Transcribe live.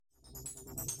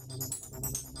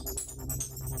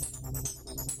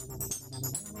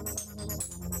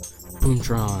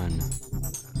Boomtron.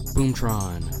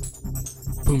 Boomtron.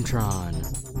 Boomtron.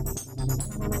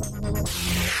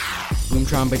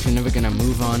 Boomtron, but you're never gonna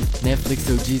move on. Netflix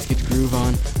OGs get the groove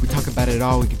on. We talk about it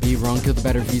all, we could be wrong. Kill the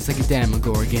better views like a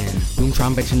Demogorgon.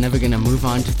 Boomtron, but you're never gonna move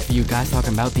on. Just a few guys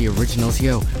talking about the originals.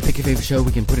 Yo, pick your favorite show,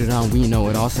 we can put it on. We know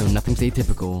it also, nothing's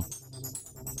atypical.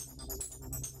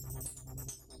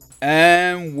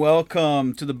 And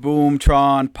welcome to the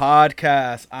Boomtron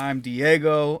podcast. I'm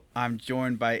Diego. I'm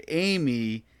joined by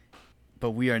Amy,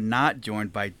 but we are not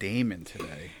joined by Damon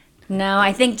today. No,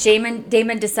 I think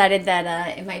Damon decided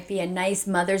that it might be a nice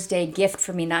Mother's Day gift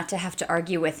for me not to have to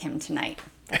argue with him tonight.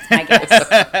 That's my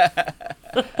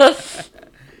guess.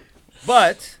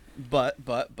 But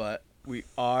we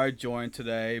are joined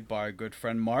today by our good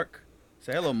friend Mark.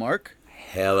 Say hello, Mark.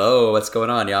 Hello, what's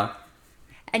going on, y'all?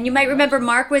 And you might remember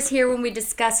Mark was here when we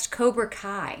discussed Cobra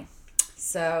Kai.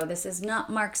 So this is not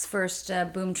Mark's first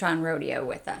Boomtron rodeo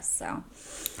with us. So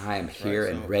I am here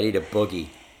and ready to boogie.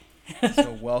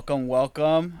 So welcome.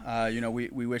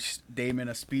 We wish Damon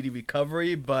a speedy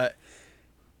recovery, but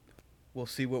we'll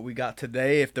see what we got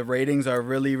today. If the ratings are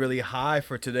really, really high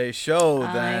for today's show,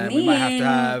 then we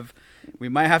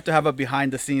might have to have a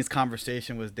behind the scenes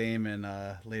conversation with Damon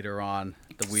later on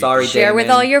the week. Sorry, share Damon. with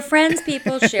all your friends,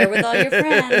 people. Share with all your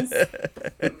friends.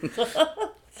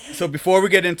 So before we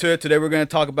get into it, today we're going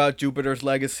to talk about Jupiter's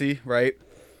Legacy, right?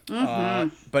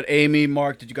 Mm-hmm. But Amy,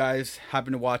 Mark, did you guys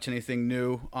happen to watch anything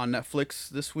new on Netflix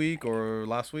this week or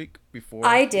last week?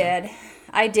 I did.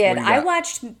 I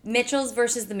watched Mitchell's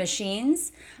versus the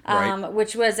Machines, Right.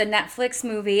 which was a Netflix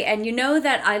movie. And you know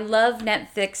that I love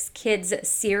Netflix kids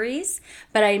series,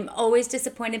 but I'm always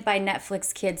disappointed by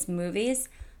Netflix kids movies.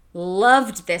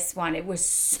 Loved this one. It was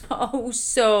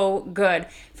so good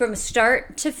from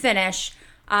start to finish.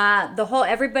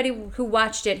 Everybody who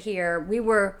watched it here, we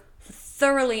were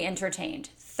thoroughly entertained.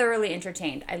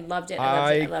 I loved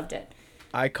it.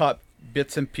 I caught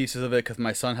bits and pieces of it because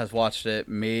my son has watched it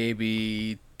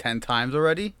maybe 10 times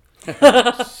already.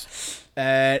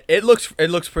 And it looks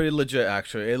pretty legit,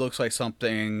 actually. It looks like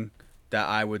something that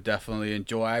I would definitely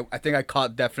enjoy. I think I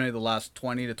caught definitely the last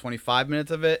 20 to 25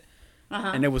 minutes of it.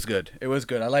 And it was good. I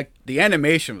like the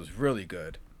animation was really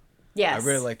good. Yes. I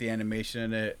really like the animation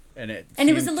in it. And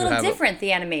it was a little different,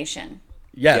 the animation.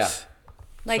 Yes. Yeah.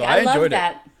 Like, So I enjoyed love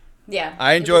that. Yeah.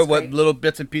 I it enjoyed was what great. little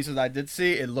bits and pieces I did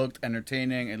see. It looked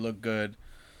entertaining. It looked good.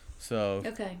 So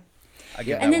Okay. I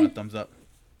give And that one a then- thumbs up.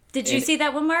 Did you see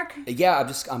that one, Mark? Yeah,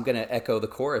 I'm going to echo the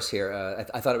chorus here.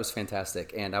 I thought it was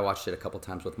fantastic, and I watched it a couple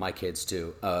times with my kids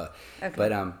too. But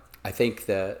I think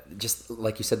just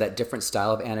like you said, that different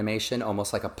style of animation,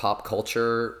 almost like a pop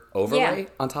culture overlay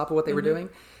on top of what they were doing,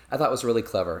 I thought was really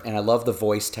clever. And I love the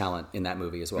voice talent in that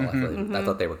movie as well. I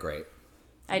thought they were great.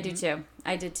 I did too.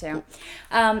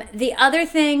 The other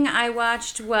thing I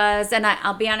watched was, and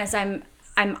I'll be honest, I'm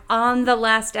on the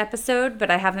last episode,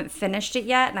 but I haven't finished it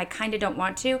yet, and I kind of don't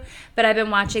want to. But I've been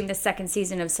watching the second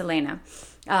season of Selena.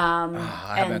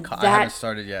 I haven't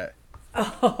started yet.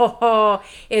 Oh,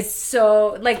 it's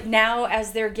so, like, now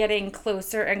as they're getting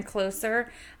closer and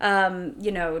closer,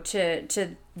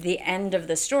 to the end of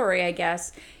the story, I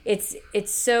guess, it's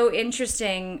so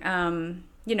interesting,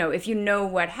 if you know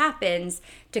what happens,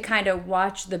 to kind of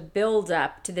watch the build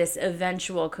up to this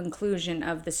eventual conclusion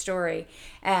of the story.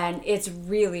 And it's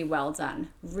really well done.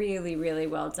 Really, really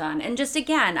well done. And just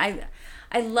again,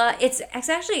 I love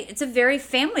it's a very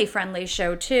family friendly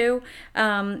show too,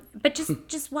 but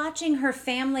just watching her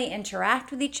family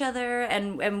interact with each other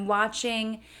and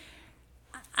watching,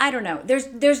 I don't know,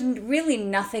 there's really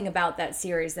nothing about that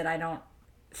series that I don't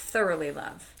thoroughly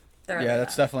love. Yeah,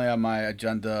 that's definitely on my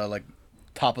agenda, like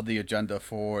top of the agenda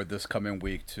for this coming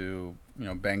week to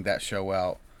bang that show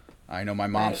out. I know my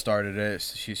mom started it.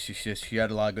 She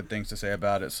had a lot of good things to say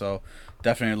about it, so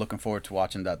definitely looking forward to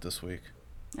watching that this week.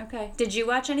 Okay. Did you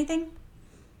watch anything?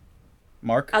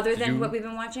 Mark? Other than what we've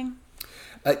been watching?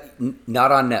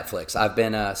 Not on Netflix. I've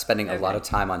been spending a lot of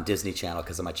time on Disney Channel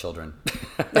because of my children.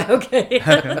 Okay.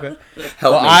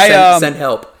 Help me. Send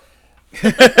help.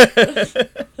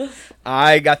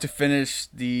 I got to finish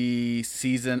the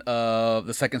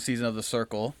second season of The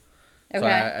Circle. Okay. So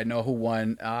I know who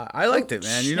won. I liked it,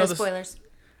 man. No spoilers.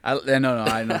 I know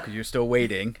because you're still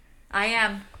waiting. I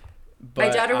am. But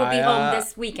My daughter will be home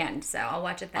this weekend, so I'll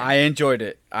watch it then. I enjoyed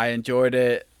it. I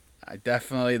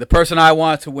definitely, the person I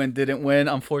wanted to win didn't win,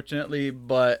 unfortunately,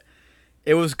 but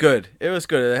it was good. It was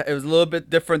a little bit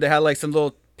different. They had like some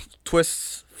little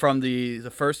twists from the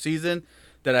first season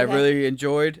that I really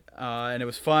enjoyed, and it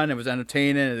was fun. It was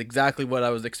entertaining. It's exactly what I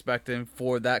was expecting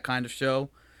for that kind of show.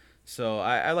 So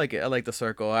I like it. I like The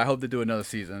Circle. I hope they do another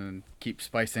season and keep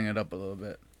spicing it up a little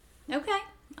bit. Okay.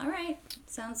 All right.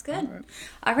 Sounds good.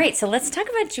 All right. So let's talk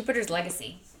about Jupiter's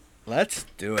Legacy. Let's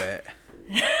do it.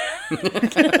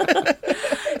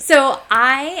 So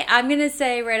I'm gonna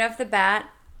say right off the bat,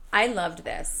 I loved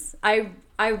this. I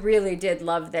really did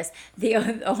love this. The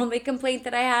only complaint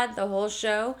that I had the whole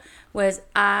show was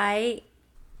I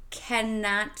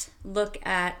cannot look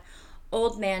at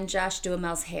old man Josh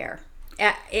Duhamel's hair.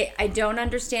 I don't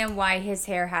understand why his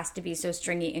hair has to be so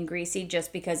stringy and greasy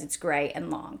just because it's gray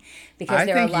and long. Because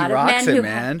there are a lot of men who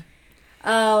man.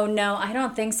 Oh no, I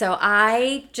don't think so.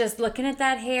 I just looking at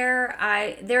that hair,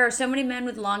 there are so many men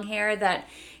with long hair that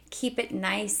keep it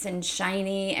nice and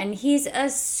shiny, and he's a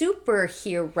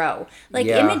superhero. Like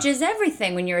image is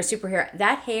everything when you're a superhero.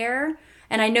 That hair,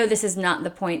 and I know this is not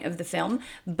the point of the film,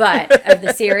 but of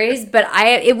the series, but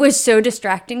it was so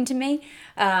distracting to me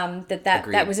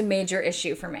that was a major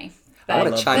issue for me. I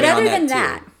want to chime in other on than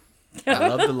that, too. I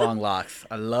love the long locks.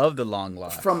 I love the long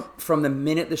locks. From the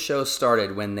minute the show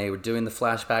started, when they were doing the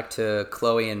flashback to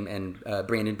Chloe and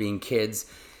Brandon being kids,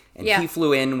 and he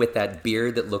flew in with that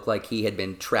beard that looked like he had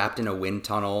been trapped in a wind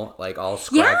tunnel, like all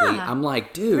scraggly. Yeah. I'm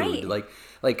like, dude, Right.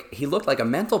 like he looked like a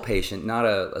mental patient, not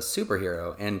a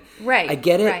superhero. And Right, I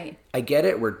get it. right. I get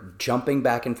it. We're jumping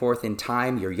back and forth in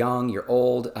time. You're young, you're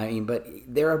old. I mean, but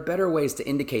there are better ways to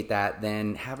indicate that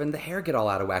than having the hair get all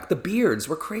out of whack. The beards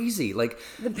were crazy. Like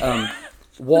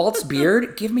Walt's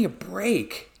beard, give me a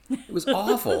break. It was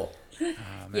awful.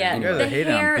 Yeah, You guys the are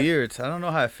hating hair, on beards. I don't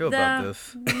know how I feel about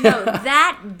this. No,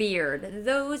 that beard.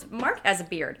 Mark has a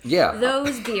beard. Yeah.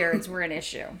 Those beards were an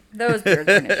issue. Those beards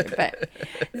were an issue. But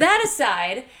that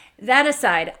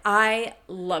aside, I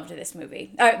loved this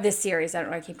movie. This series. I don't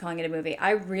know why I keep calling it a movie.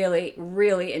 I really,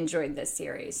 really enjoyed this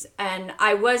series. And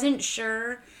I wasn't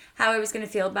sure how I was going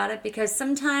to feel about it because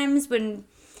sometimes when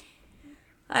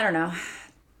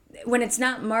it's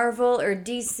not Marvel or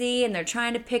DC and they're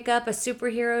trying to pick up a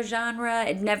superhero genre,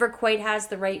 it never quite has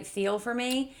the right feel for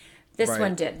me. This Right.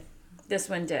 one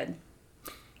did.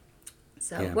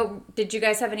 So, Yeah. what did you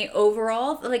guys have any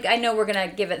overall? Like, I know we're gonna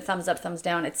give it thumbs up, thumbs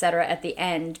down, etc. at the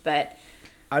end, but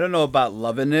I don't know about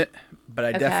loving it, but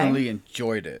I definitely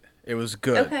enjoyed it. It was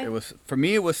good. Okay. It was, for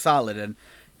me, it was solid, and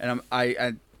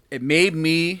it made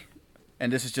me,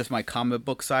 and this is just my comic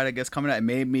book side, I guess, coming out. It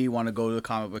made me want to go to the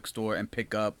comic book store and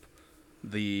pick up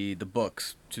the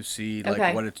books to see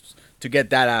like what it's, to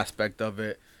get that aspect of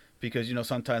it, because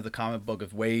sometimes the comic book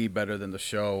is way better than the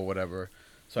show or whatever.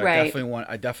 So Right. I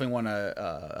definitely want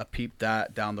to peep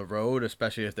that down the road,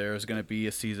 especially if there's going to be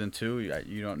a season 2.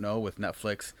 You don't know with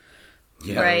Netflix.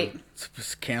 Right.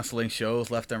 Canceling shows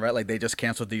left and right. Like they just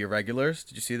canceled The Irregulars.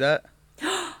 Did you see that?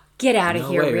 get out of No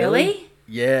here, way, really? really?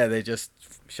 Yeah, they just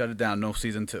shut it down. No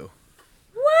season 2.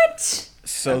 What?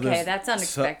 So Okay, there's- that's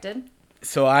unexpected.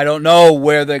 So I don't know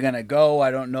where they're gonna go.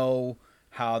 I don't know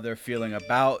how they're feeling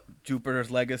about Jupiter's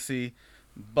Legacy,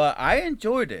 but I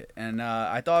enjoyed it, and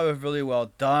I thought it was really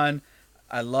well done.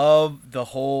 I love the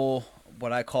whole,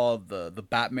 what I call the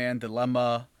Batman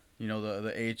dilemma.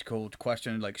 The age code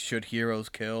question, like should heroes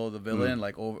kill the villain,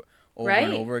 like over Right.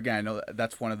 and over again. I know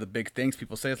that's one of the big things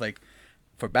people say. It's like,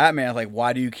 for Batman, like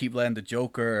why do you keep letting the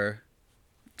Joker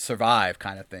survive,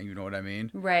 kind of thing. You know what I mean?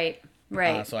 Right.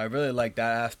 Right. So I really like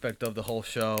that aspect of the whole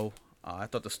show. I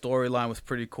thought the storyline was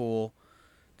pretty cool.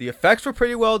 The effects were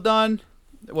pretty well done.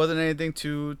 It wasn't anything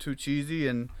too cheesy,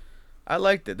 and I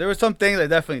liked it. There were some things I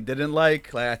definitely didn't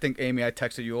like. Like I think Amy, I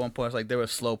texted you at one point. It's like there were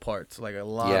slow parts, like a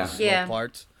lot of slow Yeah.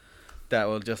 parts that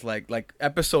were just like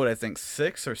episode I think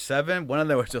 6 or 7. One of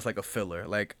them was just like a filler.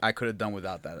 Like I could have done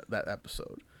without that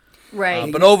episode.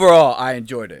 right. But overall, I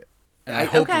enjoyed it, and I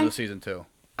hope Okay. there's a season 2.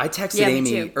 I texted Yeah, me Amy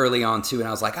too. early on too, and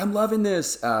I was like, "I'm loving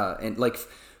this." And like,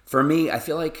 for me, I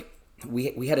feel like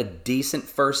we had a decent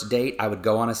first date. I would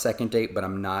go on a second date, but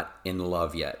I'm not in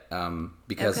love yet,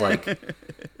 because Okay.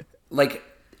 like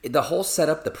the whole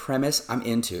setup, the premise, I'm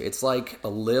into. It's like a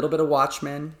little bit of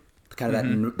Watchmen, kind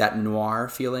of that noir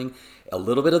feeling. A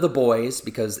little bit of The Boys,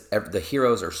 because the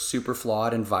heroes are super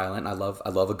flawed and violent. I love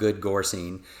a good gore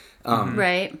scene.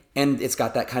 Right. And it's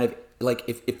got that kind of, like,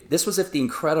 if The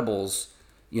Incredibles,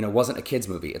 wasn't a kid's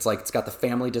movie. It's like it's got the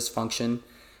family dysfunction.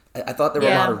 I thought there were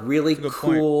a Yeah. lot of really good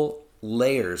cool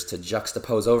layers to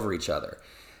juxtapose over each other.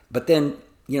 But then,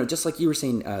 just like you were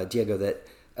saying, Diego, that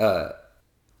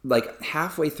like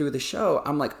halfway through the show,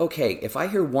 I'm like, okay, if I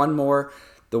hear one more,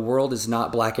 the world is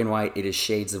not black and white, it is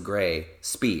shades of gray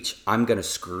speech, I'm gonna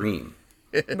scream.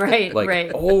 Right. Like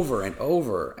right. over and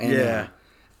over. And, Yeah.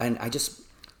 And I just,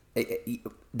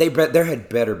 there had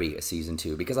better be a season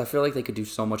 2, because I feel like they could do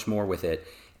so much more with it.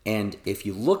 And if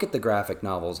you look at the graphic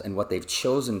novels and what they've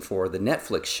chosen for the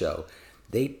Netflix show,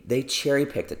 they cherry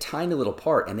picked a tiny little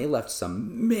part and they left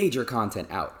some major content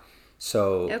out.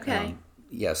 So Okay.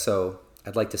 So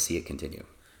I'd like to see it continue.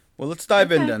 Well, let's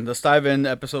dive in then. Let's dive in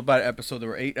episode by episode. There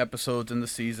were 8 episodes in the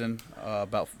season,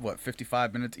 about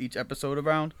 55 minutes each episode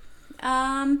around.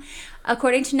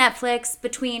 According to Netflix,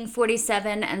 between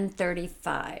 47 and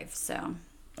 35. So,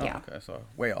 yeah. Oh, okay, so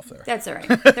way off there. That's all right.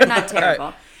 They're not terrible.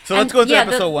 All right. So let's go into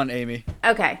episode 1, Amy.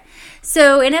 Okay.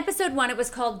 So in episode 1, it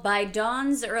was called By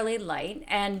Dawn's Early Light,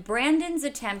 and Brandon's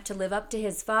attempt to live up to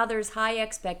his father's high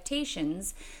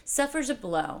expectations suffers a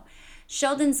blow.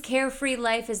 Sheldon's carefree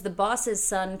life as the boss's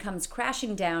son comes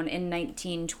crashing down in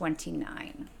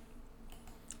 1929.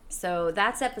 So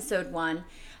that's episode 1.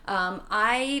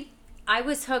 I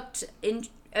was hooked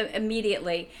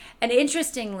immediately. And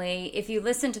interestingly, if you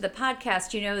listen to the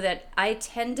podcast, you know that I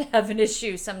tend to have an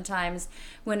issue sometimes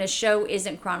when a show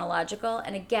isn't chronological.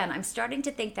 And again, I'm starting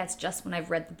to think that's just when I've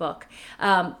read the book.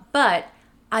 But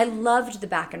I loved the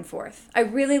back and forth. I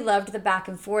really loved the back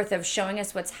and forth of showing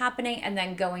us what's happening and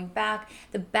then going back.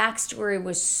 The backstory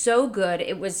was so good.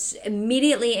 It was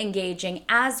immediately engaging,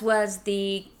 as was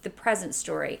the present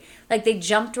story. Like, they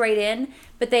jumped right in,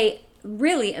 but they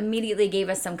really immediately gave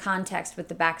us some context with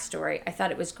the backstory. I thought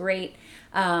it was great.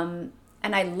 And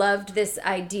I loved this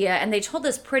idea. And they told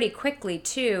us pretty quickly,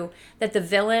 too, that the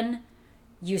villain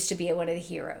used to be one of the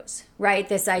heroes, right?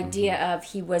 This idea of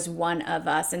he was one of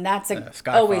us. And that's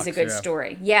always a good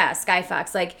story. Yeah, Sky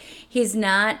Fox. Like, he's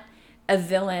not a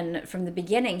villain from the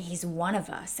beginning. He's one of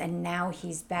us. And now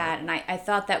he's bad. And I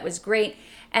thought that was great.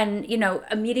 And, you know,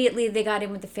 immediately they got in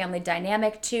with the family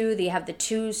dynamic, too. They have the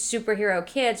 2 superhero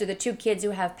kids, or the 2 kids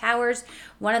who have powers.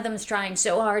 One of them's trying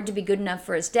so hard to be good enough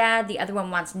for his dad. The other one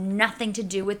wants nothing to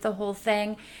do with the whole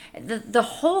thing. The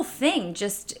whole thing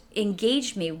just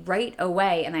engaged me right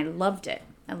away, and I loved it.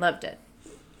 I loved it.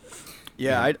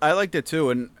 Yeah, I liked it, too.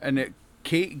 And it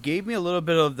gave me a little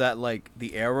bit of that, like, the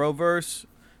Arrowverse,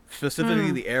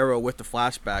 specifically the Arrow with the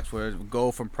flashbacks, where it would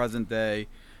go from present day.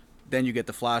 Then you get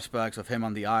the flashbacks of him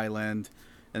on the island,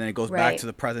 and then it goes back to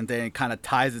the present day, and it kind of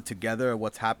ties it together,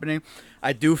 what's happening.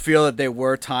 I do feel that there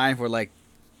were times where, like,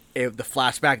 if the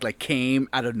flashback, like, came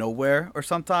out of nowhere or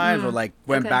sometimes, or, like,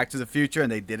 went back to the future and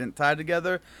they didn't tie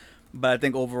together. But I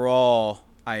think overall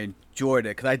I enjoyed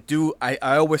it, because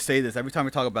I always say this, every time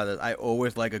we talk about this, I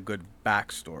always like a good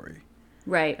backstory.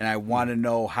 Right. And I want to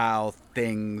know how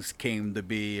things came to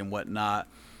be and whatnot.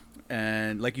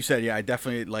 And like you said, yeah, I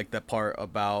definitely like that part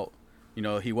about, you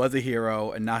know, he was a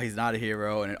hero and now he's not a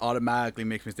hero, and it automatically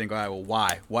makes me think, all right, well,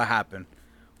 why? What happened?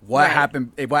 What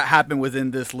happened? What happened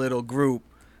within this little group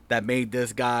that made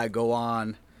this guy go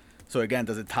on? So again,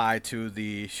 does it tie to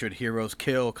the should heroes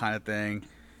kill kind of thing?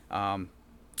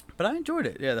 But I enjoyed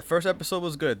it. Yeah, the first episode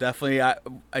was good. Definitely,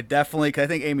 I definitely, cause I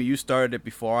think, Amy, you started it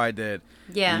before I did.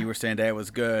 Yeah. And you were saying that it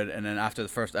was good, and then after the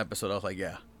first episode, I was like,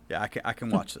 yeah, I can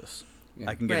watch this.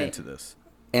 I can get into this.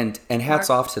 And hats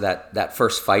off to that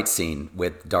first fight scene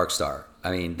with Darkstar.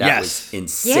 I mean, that was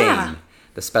insane. Yeah.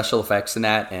 The special effects in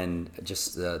that, and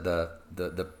just that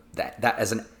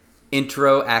as an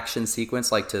intro action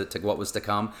sequence, like to what was to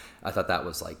come, I thought that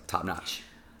was like top notch.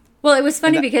 Well, it was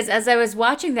funny because as I was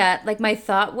watching that, like, my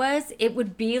thought was it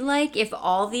would be like if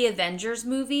all the Avengers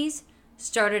movies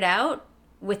started out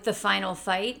with the final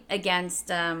fight against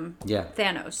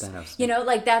Thanos. You know,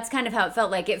 like, that's kind of how it felt.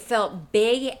 Like, it felt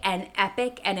big and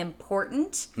epic and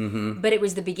important, but it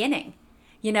was the beginning,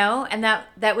 you know? And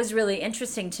that was really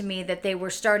interesting to me, that they were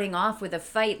starting off with a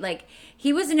fight. Like,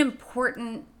 he was an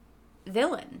important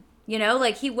villain, you know?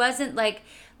 Like, he wasn't like,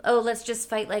 oh, let's just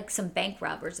fight like some bank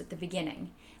robbers at the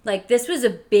beginning. Like, this was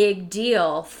a big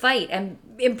deal fight, and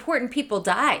important people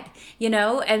died, you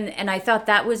know? And I thought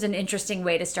that was an interesting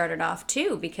way to start it off,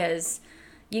 too, because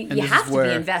you have to be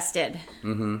invested.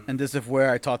 And this is where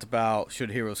I talked about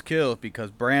should heroes kill, because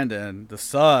Brandon, the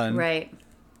son,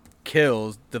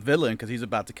 kills the villain because he's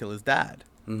about to kill his dad.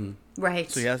 Right.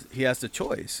 So he has the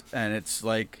choice. And it's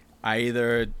like, I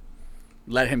either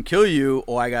let him kill you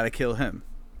or I got to kill him,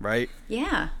 right?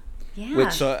 Yeah. Yeah.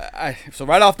 So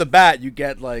right off the bat, you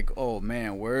get like, oh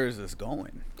man, where is this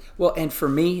going? Well, and for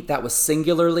me, that was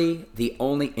singularly the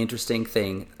only interesting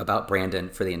thing about Brandon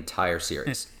for the entire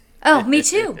series. Oh, me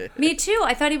too. Me too.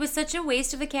 I thought he was such a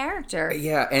waste of a character.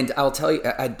 Yeah, and I'll tell you,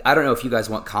 I don't know if you guys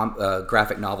want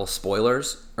graphic novel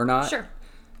spoilers or not. Sure.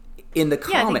 In the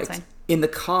comics,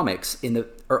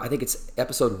 I think it's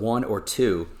episode 1 or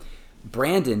 2,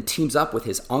 Brandon teams up with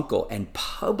his uncle and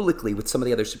publicly, with some of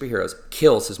the other superheroes,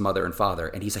 kills his mother and father,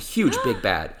 and he's a huge big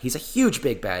bad. He's a huge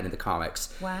big bad in the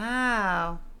comics.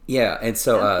 Wow. Yeah, and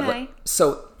so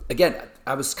so again,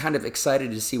 I was kind of excited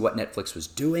to see what Netflix was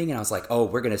doing, and I was like, oh,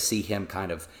 we're going to see him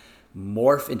kind of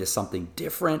morph into something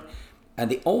different. And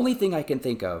the only thing I can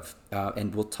think of,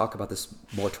 and we'll talk about this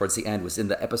more towards the end, was in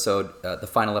the episode, the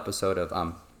final episode of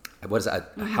what is it?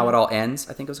 How It All Ends,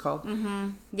 I think it was called.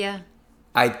 Yeah.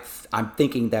 I'm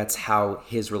thinking that's how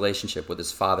his relationship with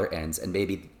his father ends, and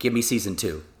maybe give me season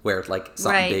 2 where like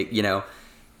something big, you know.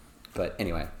 But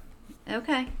anyway.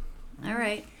 Okay. All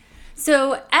right.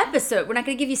 So we're not going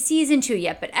to give you season 2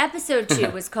 yet, but episode 2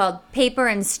 was called Paper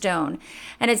and Stone.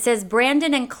 And it says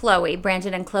Brandon and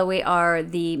Chloe are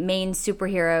the main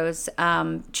superheroes'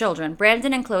 children.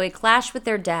 Brandon and Chloe clash with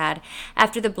their dad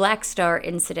after the Black Star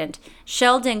incident.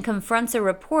 Sheldon confronts a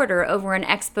reporter over an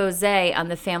expose on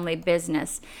the family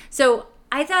business. So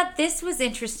I thought this was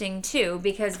interesting too,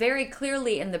 because very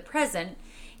clearly in the present,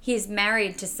 he's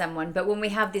married to someone. But when we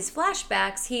have these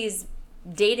flashbacks, he's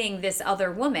dating this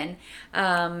other woman,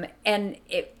 and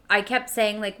I kept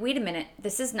saying, like, wait a minute,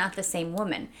 this is not the same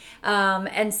woman.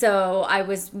 And so I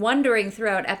was wondering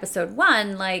throughout episode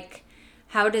 1, like,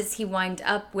 how does he wind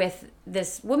up with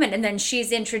this woman? And then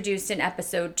she's introduced in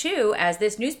episode 2 as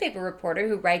this newspaper reporter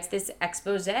who writes this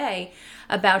expose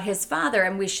about his father.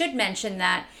 And we should mention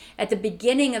that at the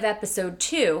beginning of episode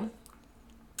 2,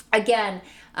 again,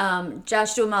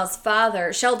 Josh Duhamel's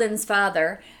father, Sheldon's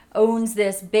father, owns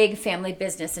this big family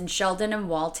business, and Sheldon and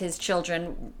Walt, his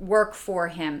children, work for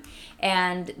him.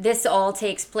 And this all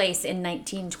takes place in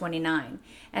 1929.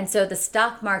 And so the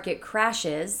stock market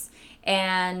crashes,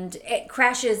 and it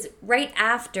crashes right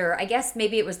after, I guess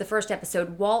maybe it was the first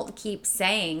episode, Walt keeps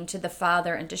saying to the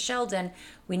father and to Sheldon,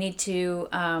 we need to,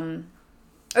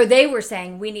 or they were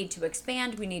saying, we need to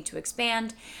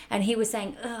expand. And he was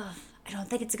saying, ugh, I don't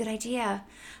think it's a good idea.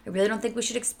 I really don't think we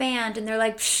should expand. And they're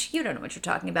like, you don't know what you're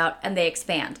talking about. And they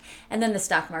expand. And then the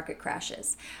stock market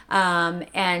crashes.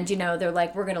 And, you know, they're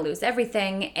like, we're going to lose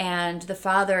everything. And the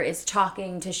father is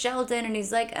talking to Sheldon, and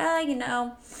he's like, you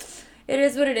know, it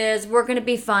is what it is. We're going to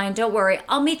be fine. Don't worry.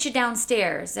 I'll meet you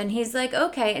downstairs. And he's like,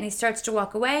 okay. And he starts to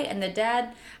walk away. And the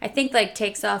dad, I think, like,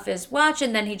 takes off his watch,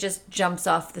 and then he just jumps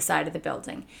off the side of the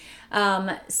building.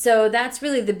 So that's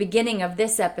really the beginning of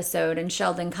this episode, and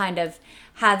Sheldon kind of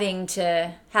having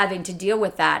to deal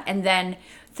with that. And then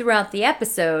throughout the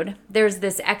episode, there's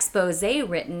this expose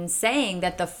written saying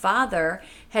that the father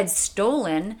had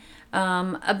stolen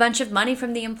a bunch of money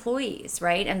from the employees,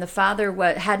 right? And the father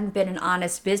hadn't been an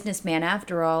honest businessman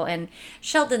after all. And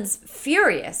Sheldon's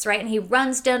furious, right? And he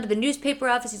runs down to the newspaper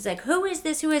office. He's like, who is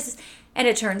this? Who is this? And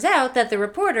it turns out that the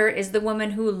reporter is the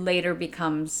woman who later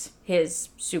becomes his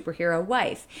superhero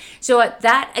wife. So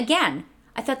that, again,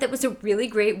 I thought that was a really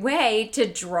great way to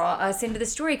draw us into the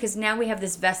story, because now we have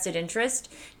this vested interest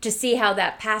to see how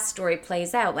that past story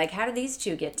plays out. Like, how do these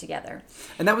two get together?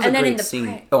 And that was a great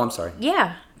scene. Oh, I'm sorry.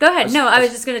 Yeah. Go ahead. I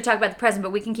was just going to talk about the present,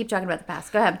 but we can keep talking about the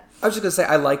past. Go ahead. I was just going to say,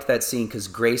 I liked that scene because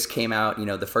Grace came out, you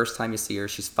know, the first time you see her,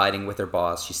 she's fighting with her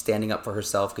boss. She's standing up for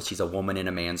herself because she's a woman in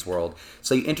a man's world.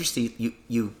 So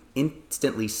you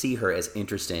instantly see her as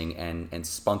interesting and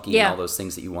spunky and all those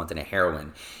things that you want in a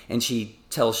heroine. And she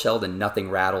tells Sheldon,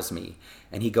 nothing rattles me.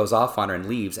 And he goes off on her and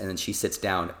leaves, and then she sits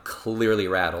down clearly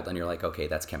rattled, and you're like, okay,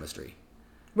 that's chemistry.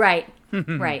 Right.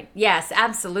 Right. Yes,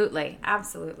 absolutely.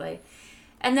 Absolutely.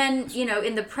 And then, you know,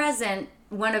 in the present,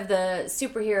 one of the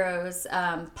superheroes,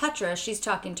 Petra, she's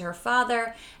talking to her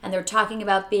father, and they're talking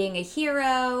about being a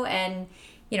hero, and,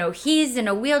 you know, he's in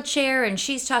a wheelchair, and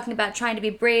she's talking about trying to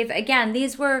be brave. Again,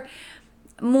 these were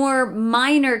more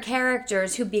minor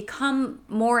characters who become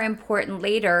more important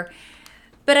later.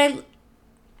 But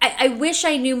I wish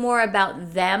I knew more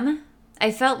about them.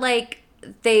 I felt like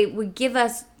they would give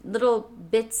us little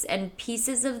bits and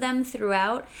pieces of them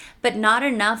throughout, but not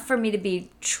enough for me to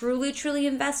be truly, truly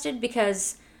invested,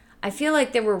 because I feel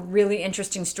like there were really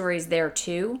interesting stories there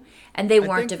too, and they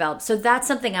weren't developed. So that's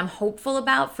something I'm hopeful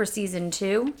about for season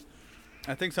 2.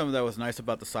 I think something that was nice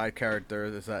about the side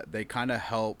characters is that they kind of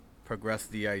help progress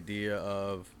the idea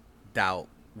of doubt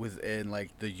within,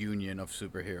 like, the union of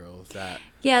superheroes.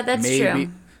 That's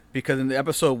true. Because in the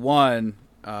episode 1,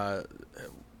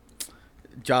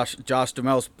 Josh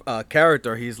Duhamel's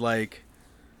character, he's like,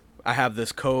 I have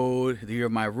this code, here are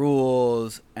my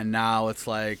rules, and now it's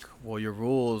like, well, your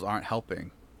rules aren't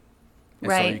helping. And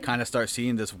right. So you kind of start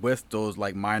seeing this with those,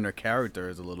 like, minor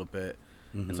characters a little bit.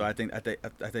 Mm-hmm. And so I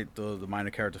think the minor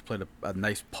characters played a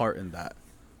nice part in that.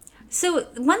 So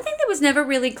one thing that was never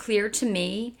really clear to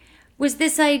me was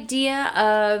this idea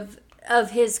of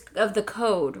the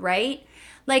code, right?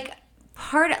 Like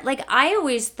I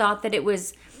always thought that it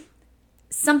was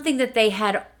something that they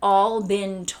had all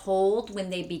been told when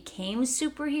they became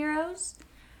superheroes.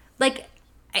 Like,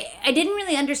 I didn't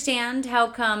really understand how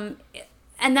come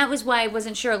and that was why I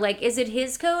wasn't sure. Like, is it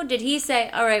his code? Did he say,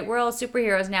 all right, we're all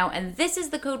superheroes now, and this is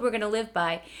the code we're going to live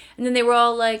by? And then they were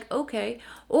all like, okay.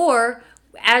 Or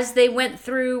as they went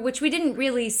through, which we didn't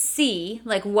really see,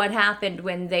 like what happened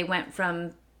when they went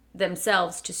from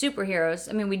themselves to superheroes.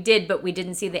 I mean, we did, but we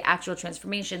didn't see the actual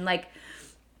transformation. Like,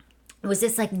 was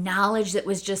this like knowledge that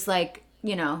was just like,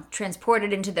 you know,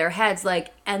 transported into their heads,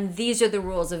 like, and these are the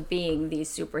rules of being these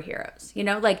superheroes, you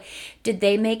know? Like, did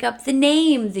they make up the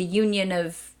name, the Union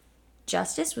of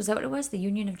Justice? Was that what it was? The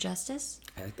Union of Justice?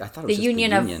 I thought it was the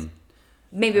Union. Of,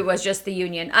 maybe it was just the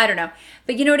Union. I don't know.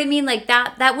 But you know what I mean? Like,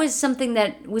 that was something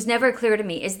that was never clear to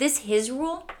me. Is this his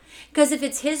rule? Because if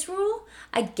it's his rule,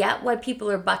 I get why people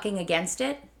are bucking against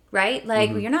it, right? Like,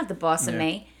 well, you're not the boss of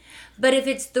me. But if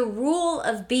it's the rule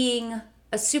of being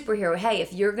a superhero, hey,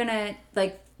 if you're gonna,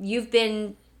 like, you've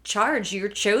been charged, you're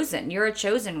chosen, you're a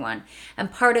chosen one,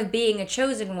 and part of being a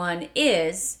chosen one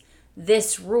is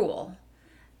this rule,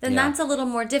 then that's a little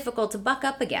more difficult to buck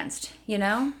up against, you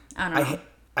know? I don't know.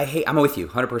 I'm with you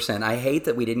 100%. I hate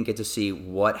that we didn't get to see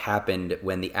what happened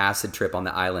when the acid trip on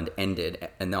the island ended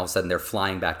and all of a sudden they're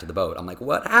flying back to the boat. I'm like,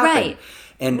 what happened?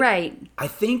 Right. And I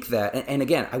think that, and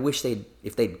again, I wish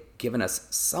if they'd given us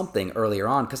something earlier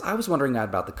on, because I was wondering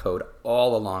about the code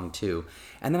all along too.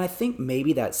 And then I think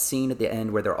maybe that scene at the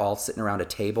end where they're all sitting around a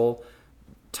table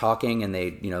talking and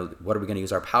they, you know, what are we going to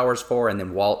use our powers for? And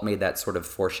then Walt made that sort of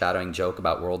foreshadowing joke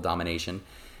about world domination.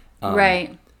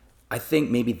 Right. I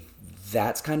think maybe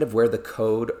that's kind of where the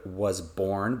code was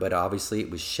born, but obviously it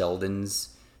was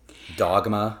Sheldon's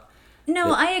dogma.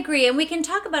 No, I agree, and we can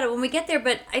talk about it when we get there,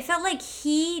 but I felt like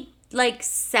he, like,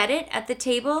 said it at the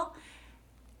table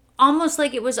almost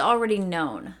like it was already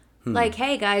known. Like,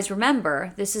 hey, guys,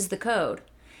 remember, this is the code.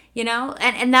 You know?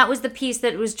 And that was the piece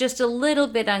that was just a little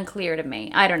bit unclear to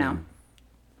me. I don't know.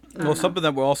 Well, something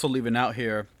that we're also leaving out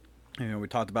here, you know, we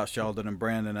talked about Sheldon and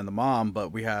Brandon and the mom,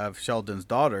 but we have Sheldon's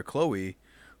daughter, Chloe,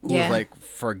 who's like,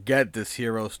 forget this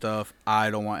hero stuff. I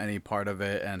don't want any part of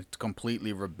it, and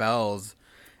completely rebels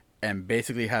and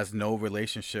basically has no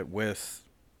relationship with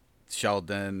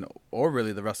Sheldon or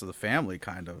really the rest of the family,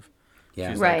 kind of.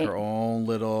 Yeah. She's like her own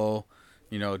little,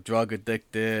 you know, drug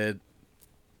addicted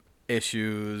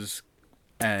issues,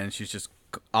 and she's just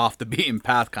off the beaten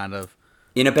path, kind of.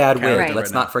 In a bad wig.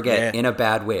 Let's not forget, in a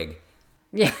bad wig.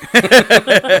 Yeah.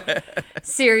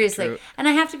 Seriously. True. And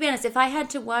I have to be honest, if I had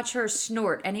to watch her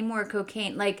snort any more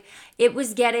cocaine, like, it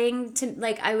was getting to,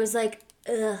 like, I was like,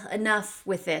 ugh, enough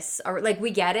with this. Or, like,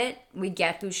 we get it. We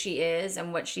get who she is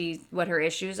and what her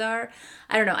issues are.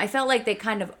 I don't know. I felt like they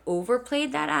kind of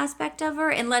overplayed that aspect of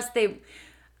her,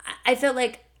 I felt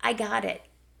like I got it.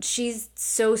 She's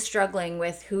so struggling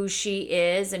with who she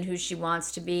is and who she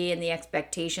wants to be and the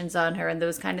expectations on her and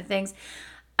those kind of things.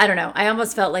 I don't know. I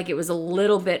almost felt like it was a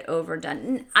little bit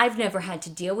overdone. I've never had to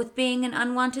deal with being an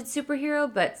unwanted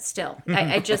superhero, but still,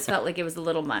 I just felt like it was a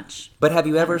little much. But have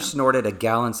you ever snorted a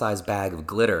gallon-sized bag of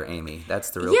glitter, Amy?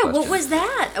 That's the real question. Yeah, what was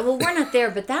that? Well, we're not there,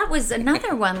 but that was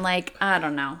another one, like, I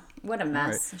don't know. What a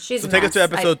mess. Right. She's a mess. Take us to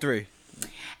episode 3.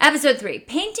 Episode 3,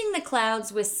 Painting the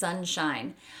Clouds with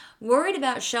Sunshine. Worried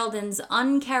about Sheldon's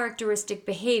uncharacteristic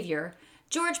behavior,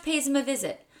 George pays him a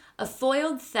visit. A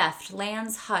foiled theft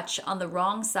lands Hutch on the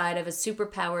wrong side of a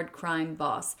superpowered crime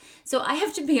boss. So I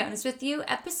have to be honest with you,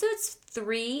 episodes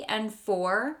 3 and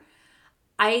 4,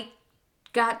 I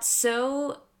got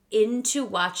so into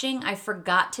watching, I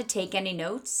forgot to take any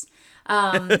notes.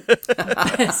 I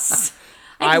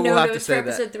will have to say that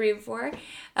episode 3 and 4.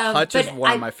 Hutch is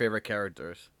one of my favorite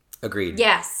characters. Agreed.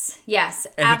 Yes,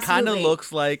 and absolutely. He kind of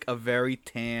looks like a very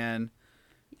tan.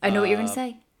 I know what you're going to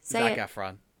say. Zac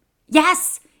Efron.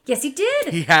 Yes, he did.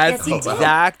 He has the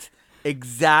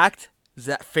exact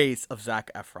face of Zac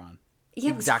Efron.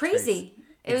 Yeah, it was crazy.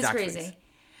 It was crazy.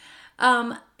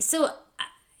 So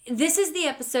this is the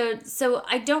episode. So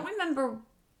I don't remember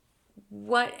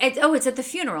what. It's at the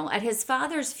funeral. At his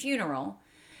father's funeral,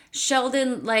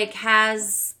 Sheldon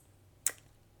has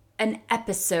an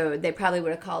episode, they probably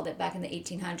would have called it back in the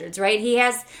 1800s, right? He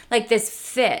has like this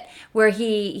fit where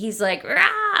he's like,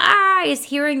 rah, he's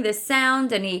hearing this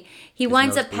sound, and he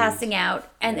winds up passing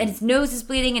out, and his nose is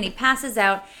bleeding, and he passes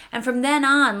out, and from then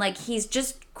on, like, he's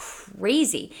just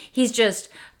crazy. He's just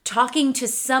talking to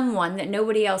someone that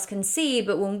nobody else can see,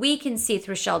 but when we can see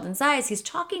through Sheldon's eyes, he's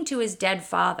talking to his dead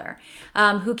father,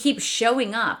 who keeps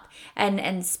showing up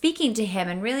and speaking to him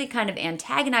and really kind of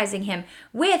antagonizing him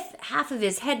with half of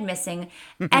his head missing,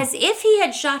 as if he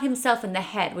had shot himself in the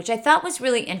head, which I thought was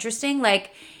really interesting.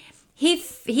 Like,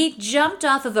 he jumped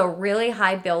off of a really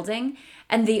high building,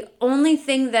 and the only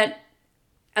thing that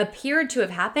appeared to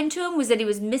have happened to him was that he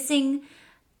was missing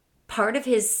part of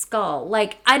his skull.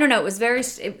 Like, I don't know, it was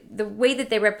the way that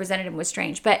they represented him was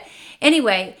strange. But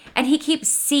anyway, and he keeps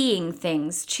seeing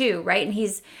things too, right? And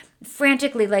he's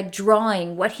frantically like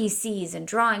drawing what he sees and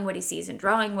drawing what he sees and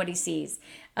drawing what he sees.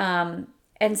 And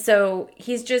so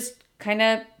he's just kind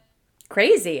of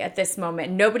crazy at this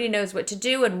moment. Nobody knows what to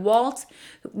do. And Walt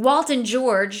and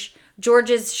George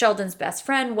is Sheldon's best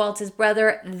friend. Walt, his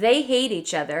brother. They hate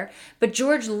each other. But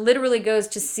Walt literally goes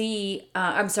to see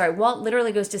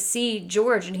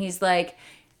George, and he's like,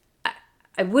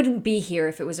 I wouldn't be here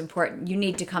if it was important. You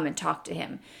need to come and talk to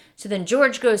him. So then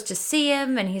George goes to see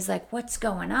him, and he's like, what's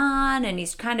going on? And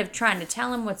he's kind of trying to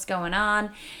tell him what's going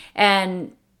on.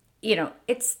 And, you know,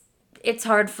 it's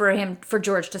hard for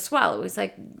George to swallow. He's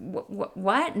like,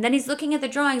 what? And then he's looking at the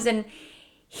drawings, and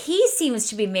he seems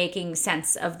to be making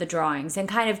sense of the drawings and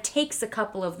kind of takes a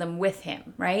couple of them with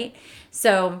him, right?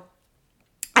 So,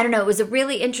 I don't know. It was a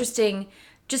really interesting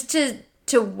just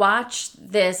to watch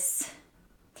this.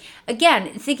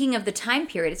 Again, thinking of the time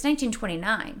period, it's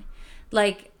 1929.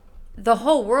 Like, the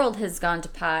whole world has gone to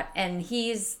pot, and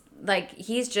he's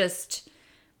just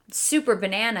super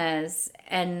bananas,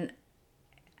 and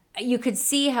you could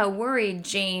see how worried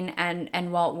Jane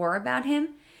and Walt were about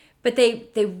him, but they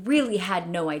really had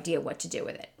no idea what to do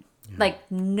with it. Yeah.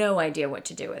 Like, no idea what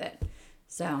to do with it.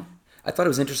 So I thought it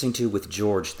was interesting too with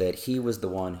George that he was the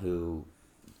one who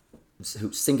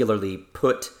singularly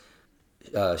put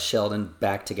Sheldon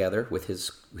back together with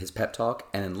his pep talk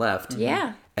and then left.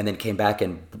 Yeah. And then came back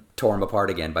and tore him apart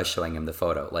again by showing him the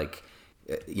photo. Like,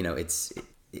 you know,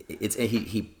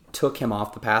 he took him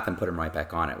off the path and put him right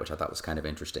back on it, which I thought was kind of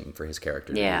interesting for his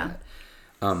character. Yeah.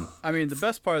 I mean, the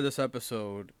best part of this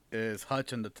episode is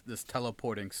Hutch and this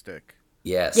teleporting stick.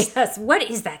 Yes. Yes. What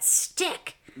is that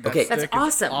stick? Okay. That's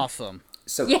awesome. Awesome.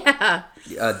 So yeah.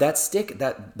 That stick,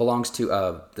 that belongs to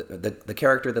the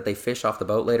character that they fish off the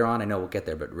boat later on. I know we'll get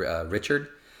there, but Richard,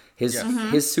 his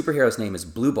superhero's name is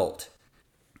Blue Bolt.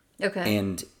 Okay.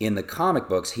 And in the comic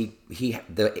books, when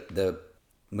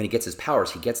he gets his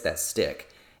powers, he gets that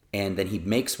stick, and then he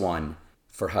makes one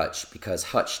for Hutch because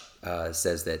Hutch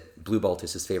says that Blue Bolt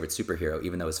is his favorite superhero,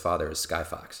 even though his father is Sky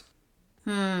Fox.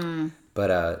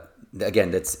 But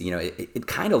again, that's, you know, it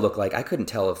kind of looked like, I couldn't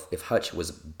tell if Hutch was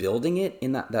building it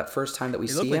in that first time that we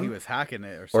see him. It looked like he was hacking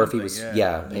it or something. Or if he was,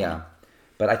 yeah.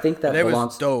 But I think that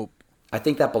belongs. Was dope. I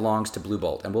think that belongs to Blue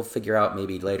Bolt, and we'll figure out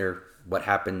maybe later what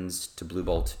happens to Blue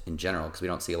Bolt in general because we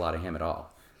don't see a lot of him at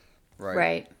all.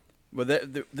 Right. But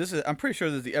this is, I'm pretty sure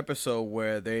this is the episode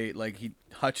where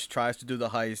Hutch tries to do the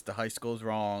heist goes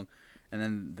wrong, and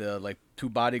then the two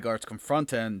bodyguards confront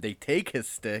him. They take his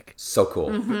stick. So cool.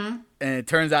 Mm-hmm. And it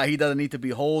turns out he doesn't need to be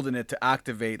holding it to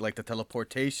activate the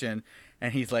teleportation,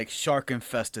 and he's like shark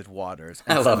infested waters.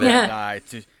 I love it. Yeah.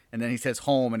 And then he says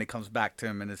home, and it comes back to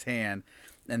him in his hand,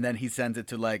 and then he sends it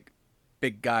to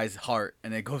big guy's heart,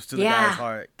 and it goes to the guy's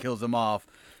heart, kills him off.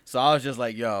 So I was just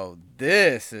like, yo,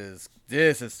 this is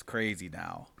crazy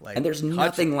now. And there's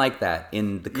nothing like that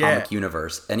in the comic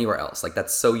universe anywhere else.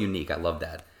 That's so unique. I love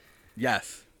that.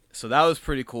 Yes. So that was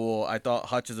pretty cool. I thought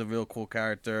Hutch is a real cool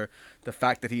character. The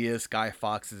fact that he is Sky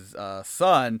Fox's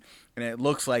son, and it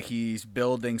looks like he's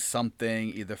building something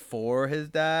either for his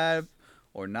dad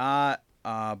or not.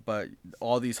 But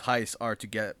all these heists are to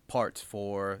get parts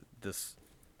for this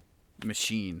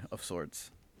machine of sorts.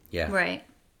 Yeah. Right.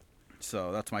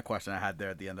 So that's my question I had there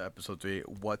at the end of episode 3.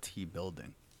 What's he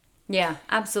building? Yeah,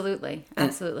 absolutely.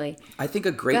 Absolutely. I think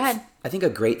a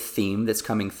great theme that's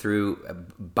coming through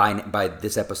by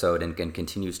this episode and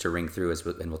continues to ring through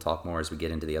and we'll talk more as we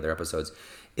get into the other episodes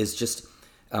is just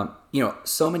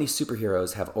so many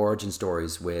superheroes have origin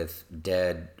stories with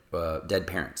dead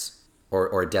parents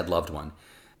or a dead loved one.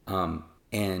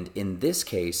 And in this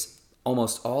case,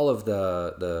 almost all of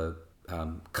the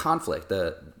conflict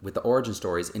with the origin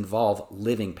stories involve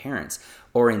living parents,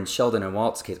 or in Sheldon and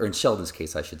Walt's case, or in Sheldon's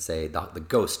case, I should say, the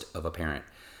ghost of a parent.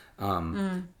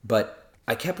 But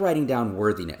I kept writing down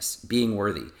worthiness, being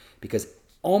worthy, because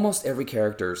almost every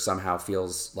character somehow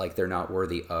feels like they're not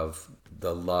worthy of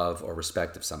the love or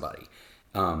respect of somebody.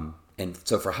 And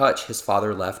so for Hutch, his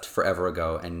father left forever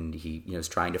ago, and he is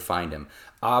trying to find him.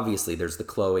 Obviously, there's the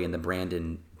Chloe and the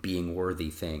Brandon being worthy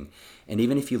thing. And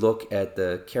even if you look at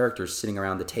the characters sitting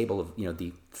around the table of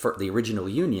the original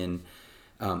Union,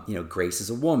 Grace is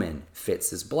a woman,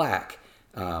 Fitz is black,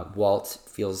 Walt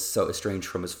feels so estranged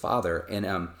from his father,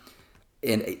 and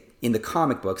in the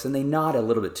comic books, and they nod a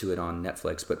little bit to it on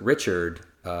Netflix, but Richard,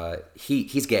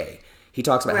 he's gay. He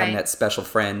talks about having that special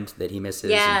friend that he misses.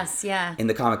 Yes, yeah. In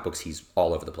the comic books, he's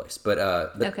all over the place. But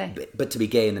to be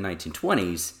gay in the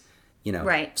 1920s,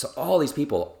 Right. So all these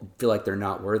people feel like they're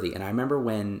not worthy. And I remember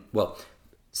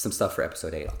some stuff for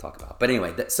episode 8 I'll talk about. But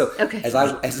anyway, Okay. as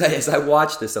I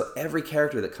watch this, so every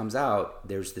character that comes out,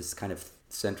 there's this kind of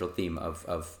central theme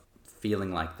of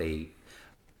feeling like they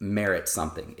merit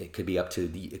something. It could be up to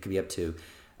the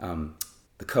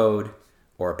code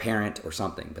or a parent or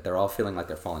something, but they're all feeling like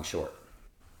they're falling short.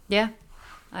 Yeah,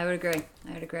 I would agree.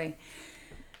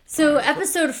 So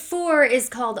episode 4 is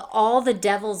called All the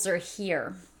Devils Are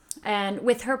Here. And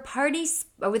with her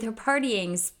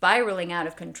partying spiraling out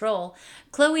of control,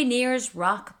 Chloe nears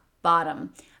rock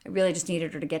bottom. I really just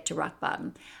needed her to get to rock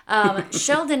bottom.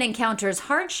 Sheldon encounters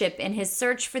hardship in his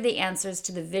search for the answers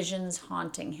to the visions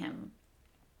haunting him.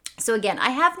 So again,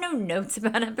 I have no notes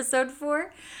about episode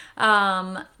 4,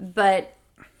 but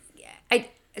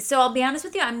so I'll be honest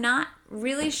with you, I'm not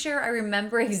really sure I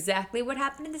remember exactly what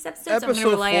happened in this episode, so I'm going to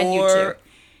rely on you two.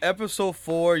 Episode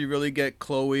 4, you really get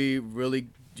Chloe,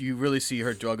 you really see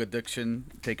her drug addiction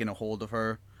taking a hold of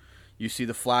her. You see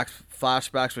the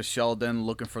flashbacks with Sheldon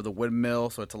looking for the windmill,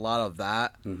 so it's a lot of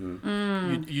that.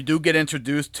 Mm-hmm. You do get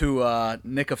introduced to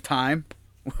Nick of Time,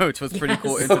 which was pretty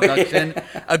cool introduction.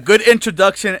 A good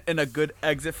introduction and a good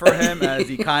exit for him as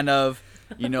he kind of,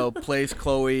 plays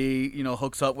Chloe,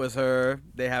 hooks up with her.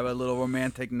 They have a little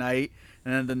romantic night.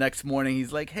 And then the next morning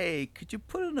he's like, hey, could you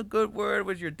put in a good word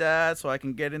with your dad so I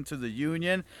can get into the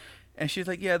union? And she's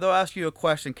like, yeah, they'll ask you a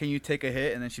question. Can you take a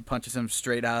hit? And then she punches him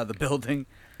straight out of the building.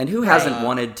 And who hasn't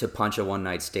wanted to punch a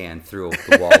one-night stand through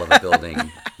the wall of a building,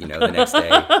 the next day?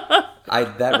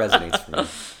 That resonates for me.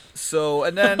 So,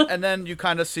 and then you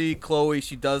kind of see Chloe.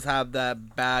 She does have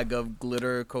that bag of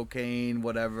glitter, cocaine,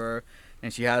 whatever.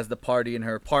 And she has the party in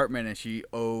her apartment, and she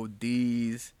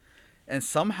ODs. And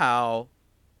somehow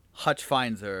Hutch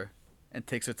finds her and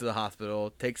takes her to the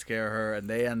hospital, takes care of her, and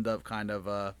they end up kind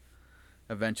of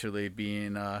eventually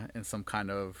being in some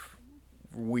kind of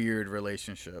weird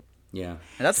relationship. Yeah.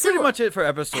 And that's pretty much it for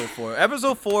episode 4.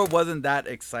 Episode 4 wasn't that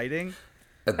exciting.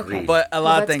 Agreed. But a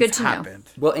lot of things happened.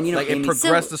 Well, and like Amy, it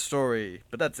progressed the story,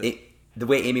 but that's it. The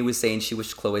way Amy was saying she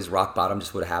wished Chloe's rock bottom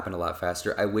just would have happened a lot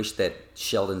faster. I wish that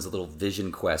Sheldon's little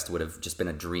vision quest would have just been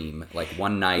a dream. Like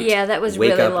one night, that was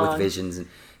wake really up long. with visions.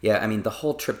 And the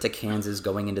whole trip to Kansas,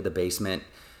 going into the basement,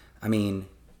 didn't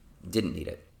need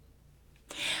it.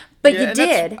 But you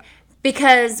did.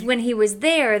 Because when he was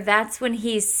there, that's when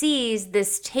he sees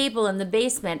this table in the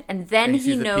basement, and then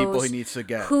he knows who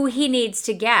he needs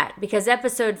to get. Because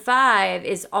episode 5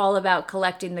 is all about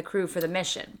collecting the crew for the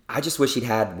mission. I just wish he'd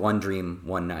had one dream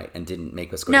one night and didn't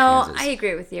make us go to Kansas. No, I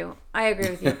agree with you.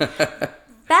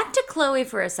 Back to Chloe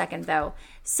for a second, though.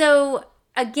 So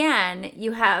again,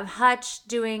 you have Hutch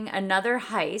doing another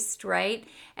heist, right?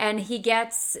 And he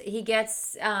gets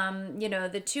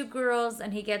the 2 girls,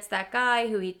 and he gets that guy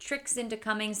who he tricks into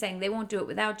coming, saying they won't do it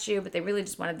without you, but they really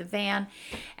just wanted the van.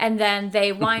 And then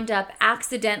they wind up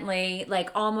accidentally, like,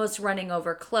 almost running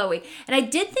over Chloe. And I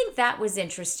did think that was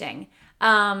interesting.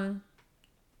 That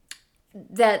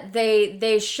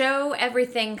they show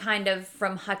everything kind of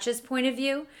from Hutch's point of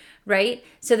view, right?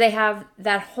 So they have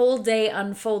that whole day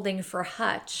unfolding for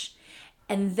Hutch.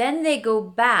 And then they go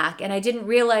back, and I didn't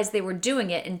realize they were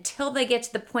doing it until they get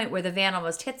to the point where the van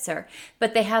almost hits her.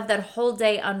 But they have that whole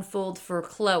day unfold for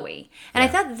Chloe. And I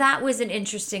thought that was an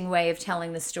interesting way of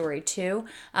telling the story, too.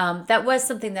 That was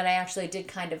something that I actually did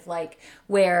kind of like,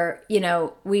 where,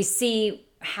 we see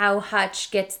how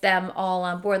Hutch gets them all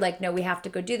on board. Like, no, we have to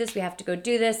go do this. We have to go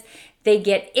do this. They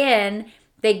get in.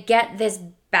 They get this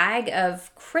bag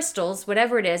of crystals,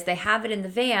 whatever it is. They have it in the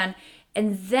van.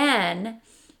 And then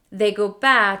they go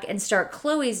back and start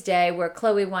Chloe's day, where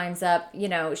Chloe winds up,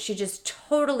 she just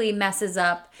totally messes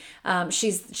up.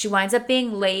 She winds up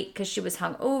being late because she was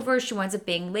hungover. She winds up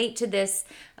being late to this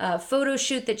photo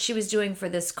shoot that she was doing for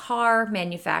this car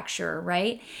manufacturer,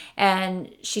 right?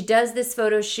 And she does this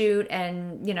photo shoot,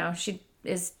 and, she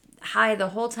is high the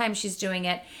whole time she's doing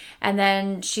it. And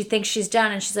then she thinks she's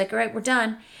done, and she's like, all right, we're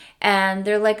done. And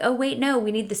they're like, oh, wait, no,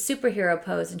 we need the superhero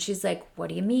pose. And she's like, what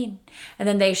do you mean? And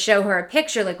then they show her a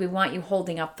picture, like, we want you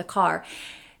holding up the car.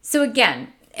 So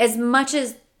again, as much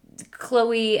as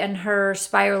Chloe and her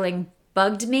spiraling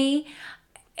bugged me,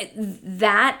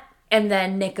 that, and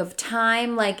then Nick of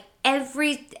Time, like,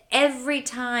 every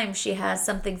time she has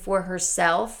something for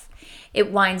herself,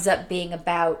 it winds up being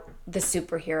about the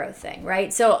superhero thing,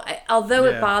 right? So although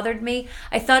it bothered me,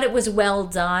 I thought it was well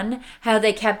done how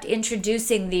they kept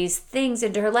introducing these things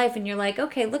into her life, and you're like,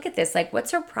 okay, look at this, like,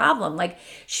 what's her problem? Like,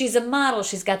 she's a model,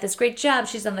 she's got this great job,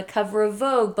 she's on the cover of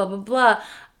Vogue, blah blah blah.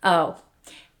 Oh,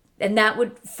 and that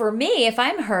would, for me, if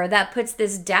I'm her, that puts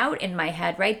this doubt in my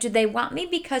head, right? Do they want me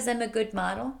because I'm a good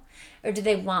model? Or do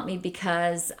they want me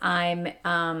because I'm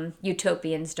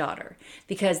Utopian's daughter?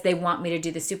 Because they want me to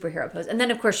do the superhero pose. And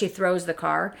then, of course, she throws the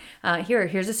car.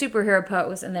 Here's a superhero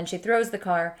pose. And then she throws the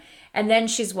car. And then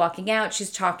she's walking out.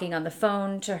 She's talking on the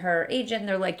phone to her agent. And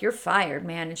they're like, you're fired,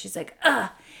 man. And she's like,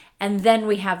 ugh. And then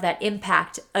we have that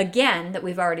impact again that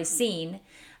we've already seen.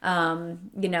 But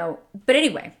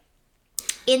anyway,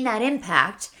 in that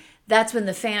impact, that's when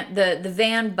the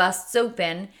van busts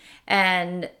open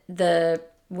and the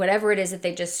whatever it is that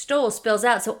they just stole spills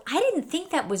out. So I didn't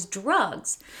think that was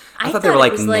drugs. I thought they were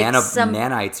like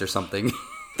nanites or something.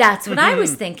 That's what I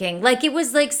was thinking. Like it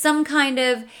was like some kind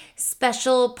of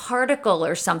special particle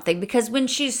or something. Because when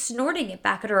she's snorting it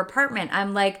back at her apartment,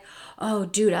 I'm like, oh,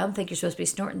 dude, I don't think you're supposed to be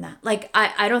snorting that. Like,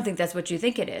 I don't think that's what you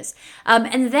think it is.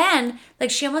 And then, like,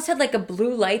 she almost had like a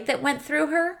blue light that went through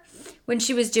her when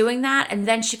she was doing that. And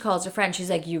then she calls her friend. She's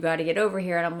like, you got to get over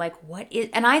here. And I'm like, what is...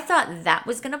 And I thought that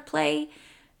was going to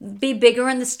be bigger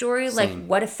in the story. Same. Like,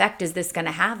 what effect is this going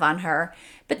to have on her?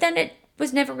 But then it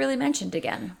was never really mentioned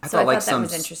again. I thought that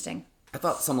was interesting. I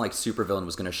thought some like supervillain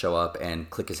was going to show up and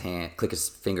click his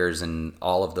fingers, and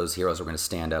all of those heroes were going to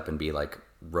stand up and be like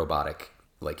robotic,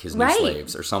 like his new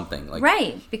slaves or something. Like,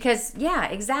 right, because yeah,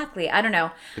 exactly. I don't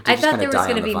know. I thought there was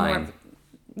going to be more.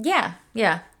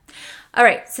 Yeah. All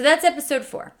right, so that's episode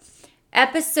 4.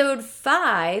 Episode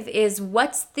 5 is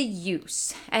What's the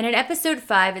Use? And in episode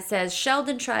 5, it says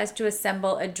Sheldon tries to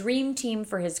assemble a dream team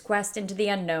for his quest into the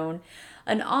unknown.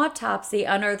 An autopsy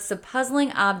unearths a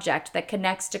puzzling object that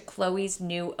connects to Chloe's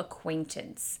new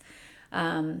acquaintance.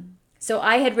 So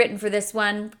I had written for this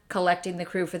one, collecting the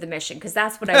crew for the mission, because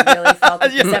that's what I really felt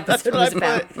that this episode was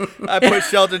about. I put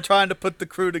Sheldon trying to put the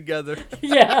crew together.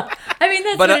 Yeah. I mean,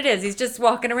 that's what it is. He's just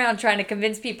walking around trying to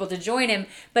convince people to join him,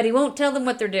 but he won't tell them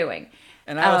what they're doing.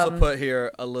 And I also put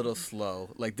here a little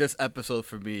slow. Like, this episode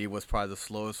for me was probably the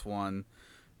slowest one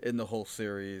in the whole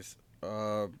series.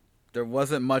 There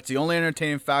wasn't much. The only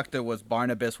entertaining factor was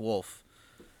Barnabas Wolf.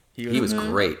 He was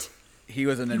great. He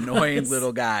was an annoying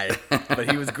little guy, but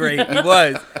he was great.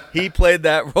 He played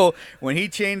that role. When he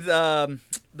changed the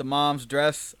mom's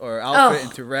dress or outfit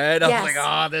into red, I was like,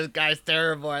 oh, this guy's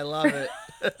terrible. I love it.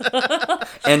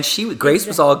 And Grace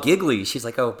was all giggly. She's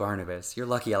like, oh, Barnabas, you're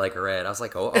lucky I like red. I was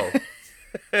like, oh.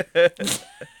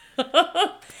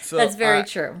 So, that's very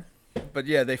true. But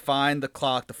yeah, they find the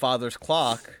clock, the father's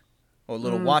clock, or a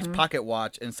little pocket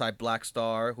watch inside Black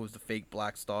Star, who's the fake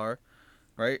Black Star,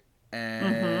 right?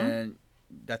 And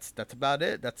that's about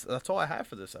it. That's all I have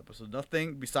for this episode.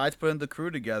 Nothing besides putting the crew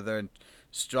together and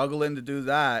struggling to do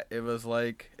that. It was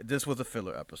like, this was a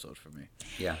filler episode for me.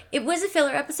 Yeah, it was a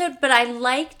filler episode, but I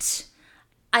liked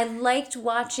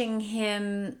watching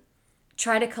him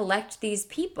try to collect these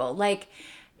people. Like,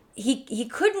 he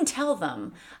couldn't tell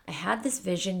them, I had this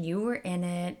vision, you were in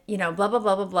it, blah, blah,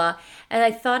 blah, blah, blah. And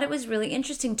I thought it was really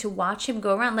interesting to watch him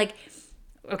go around. Like,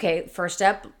 okay, first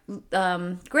up,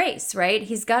 Grace, right?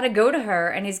 He's got to go to her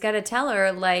and he's got to tell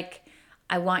her, like,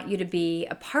 I want you to be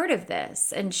a part of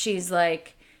this. And she's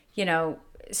like,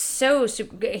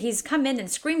 he's come in and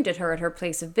screamed at her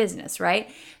place of business, right?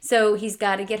 So he's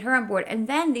got to get her on board. And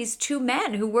then these 2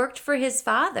 men who worked for his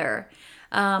father,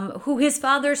 who his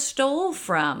father stole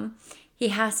from, he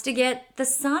has to get the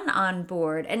son on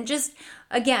board. And just,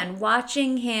 again,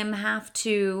 watching him have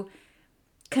to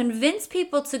convince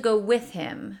people to go with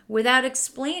him without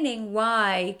explaining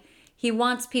why he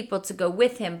wants people to go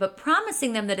with him, but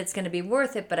promising them that it's going to be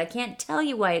worth it, but I can't tell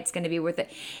you why it's going to be worth it.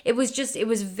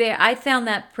 I found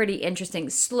that pretty interesting.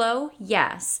 Slow,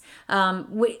 yes.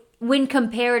 When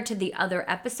compared to the other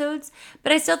episodes,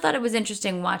 but I still thought it was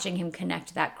interesting watching him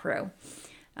connect that crew,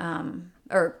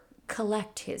 or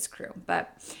collect his crew.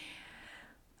 But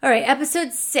all right,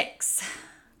 episode 6,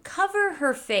 Cover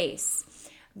Her Face.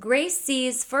 Grace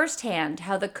sees firsthand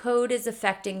how the code is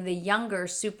affecting the younger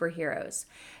superheroes.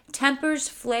 Tempers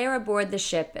flare aboard the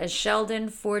ship as Sheldon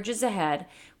forges ahead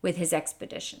with his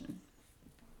expedition.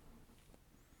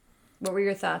 What were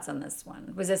your thoughts on this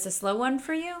one? Was this a slow one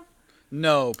for you?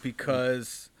 No,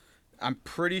 because I'm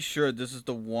pretty sure this is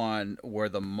the one where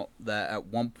that at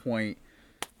one point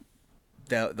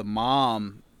the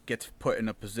mom gets put in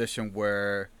a position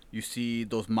where you see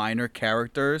those minor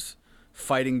characters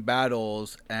fighting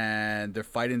battles, and they're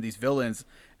fighting these villains.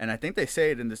 And I think they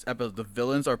say it in this episode, the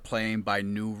villains are playing by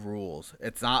new rules.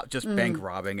 It's not just bank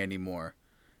robbing anymore.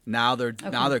 Now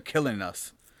they're killing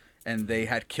us. And they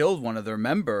had killed one of their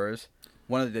members,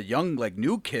 one of the young, like,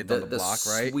 new kids on the block,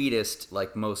 right? The sweetest,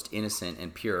 like, most innocent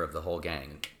and pure of the whole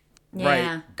gang. Yeah.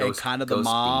 Right. And kind of the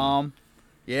mom.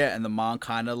 Yeah, and the mom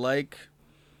kind of, like,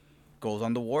 goes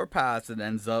on the warpath and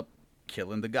ends up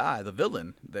killing the guy, the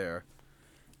villain there.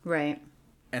 Right.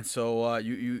 And so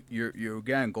you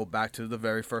again go back to the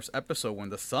very first episode when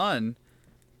the son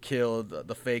killed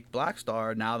the fake Black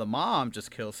Star. Now the mom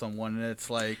just killed someone, and it's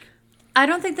like, I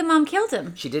don't think the mom killed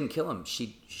him. She didn't kill him.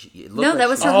 It looked No, like that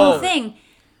was she- her whole thing.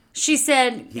 She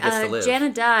said He gets to live.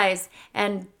 Jana dies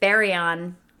and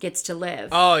Baryon gets to live.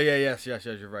 oh yeah, yes, you're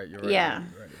right. You're right. Yeah.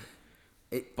 You're right.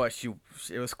 But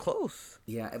it was close.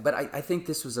 Yeah, but I think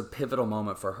this was a pivotal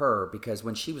moment for her because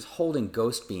when she was holding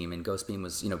Ghost Beam and Ghost Beam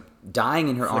was, dying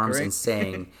in her arms Flickering. and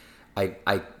saying,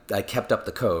 I kept up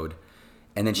the code,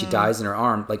 and then she dies in her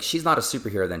arm, like she's not a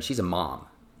superhero then, she's a mom.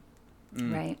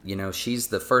 Right. She's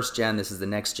the first gen, this is the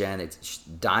next gen, she's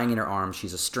dying in her arms,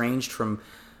 she's estranged from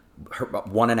her,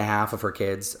 one and a half of her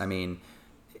kids. I mean,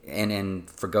 and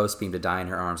for Ghost Beam to die in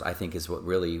her arms, I think is what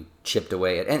really chipped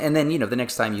away at. And then the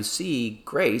next time you see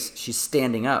Grace, she's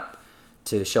standing up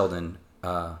to Sheldon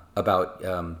about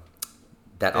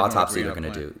that autopsy they're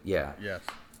going to do. Yeah. Yes.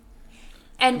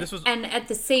 And This was- and at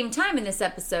the same time in this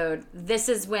episode, this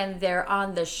is when they're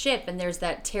on the ship and there's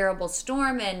that terrible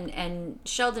storm and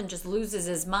Sheldon just loses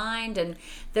his mind and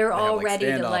they're all like, ready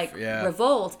to standoff, yeah.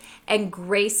 revolt, and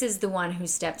Grace is the one who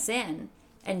steps in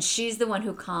and she's the one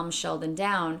who calms Sheldon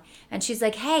down, and she's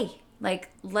like, "Hey, like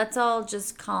let's all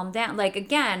just calm down." Like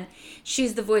again,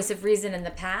 she's the voice of reason in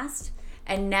the past,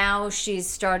 and now she's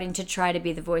starting to try to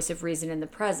be the voice of reason in the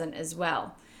present as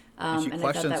well. And she and I thought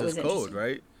questions that was his code, interesting.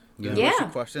 right? Yeah. She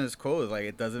questions his code, like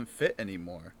it doesn't fit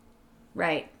anymore.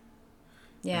 Right.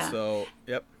 Yeah. So,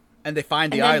 yep. And they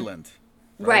find the And then- island.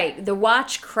 Right. The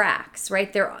watch cracks,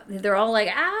 right? They're all like,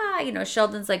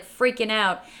 Sheldon's like freaking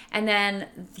out. And then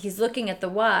he's looking at the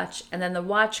watch, and then the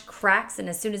watch cracks, and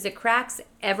as soon as it cracks,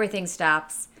 everything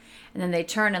stops. And then they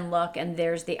turn and look, and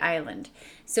there's the island.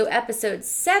 So episode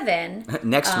 7.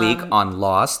 Next week on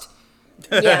Lost.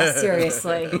 Yeah,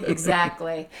 seriously.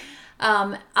 Exactly.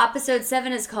 Episode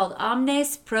 7 is called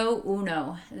Omnes Pro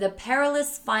Uno. The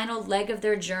perilous final leg of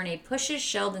their journey pushes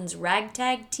Sheldon's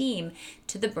ragtag team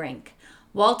to the brink.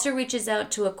 Walter reaches out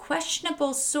to a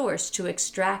questionable source to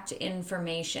extract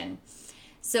information.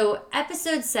 So,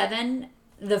 episode 7,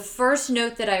 the first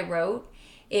note that I wrote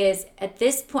is at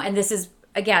this point, and this is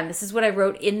what I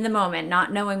wrote in the moment,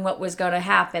 not knowing what was going to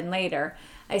happen later.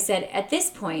 I said, at this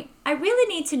point, I really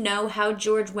need to know how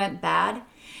George went bad,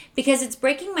 because it's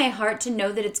breaking my heart to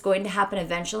know that it's going to happen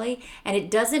eventually, and it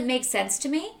doesn't make sense to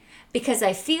me because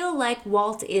I feel like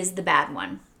Walt is the bad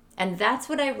one. And that's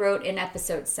what I wrote in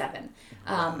episode 7.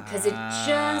 Because it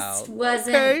just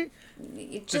wasn't. Okay.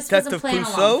 It just Detective wasn't playing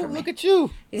Clouseau, along for me. look at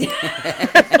you.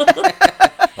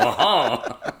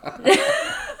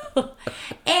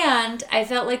 And I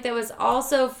felt like that was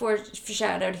also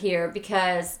foreshadowed here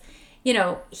because,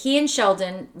 he and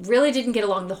Sheldon really didn't get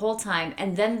along the whole time.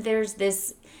 And then there's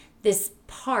this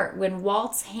part when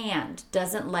Walt's hand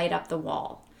doesn't light up the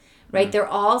wall, right? They're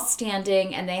all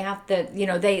standing and they have to,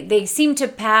 they seem to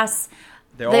pass.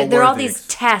 There are all these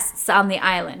tests on the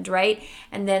island, right?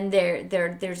 And then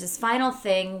there's this final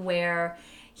thing where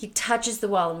he touches the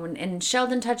wall, and when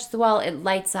Sheldon touches the wall, it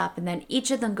lights up, and then each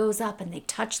of them goes up and they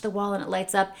touch the wall and it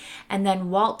lights up, and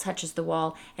then Walt touches the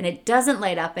wall and it doesn't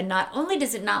light up, and not only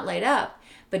does it not light up,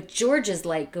 but George's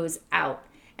light goes out.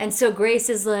 And so Grace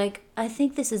is like, I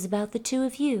think this is about the two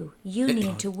of you. You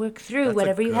need to work through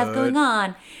whatever you have going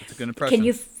on. That's a good impression. Can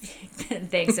you?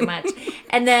 Thanks so much.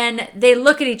 And then they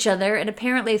look at each other, and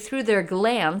apparently through their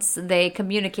glance, they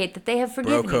communicate that they have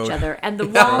forgiven Bro each code. other. And the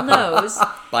wall knows.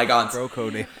 Bygones. Bro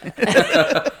Cody.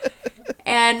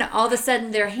 And all of a sudden,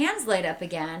 their hands light up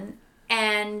again.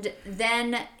 And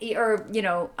then,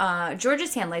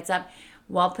 George's hand lights up.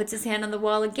 Walt puts his hand on the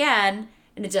wall again,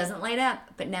 and it doesn't light up.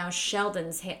 But now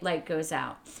Sheldon's light goes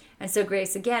out. And so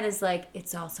Grace again is like,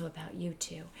 it's also about you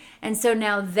two. And so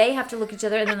now they have to look at each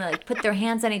other, and then they put their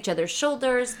hands on each other's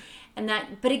shoulders.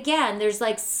 But again, there's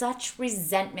such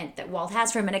resentment that Walt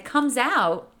has for him. And it comes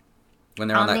out When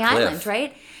they're on the that cliff. island,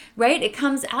 right? Right? It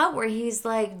comes out where he's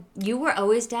like, you were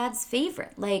always Dad's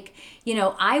favorite.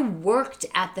 I worked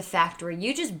at the factory.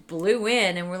 You just blew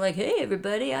in and were like, hey,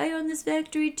 everybody, I own this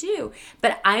factory too.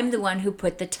 But I'm the one who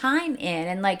put the time in.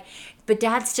 And but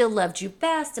Dad still loved you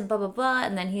best and blah, blah, blah.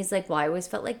 And then he's like, well, I always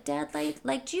felt like Dad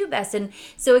liked you best. And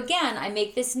so again, I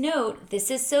make this note. This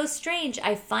is so strange.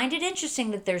 I find it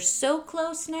interesting that they're so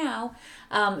close now.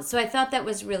 So I thought that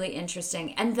was really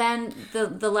interesting. And then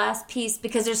the last piece,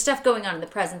 because there's stuff going on in the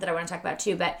present that I want to talk about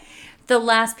too, but the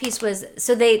last piece was,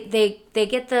 so they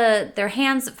get their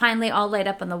hands finally all light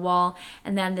up on the wall,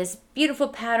 and then this beautiful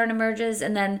pattern emerges,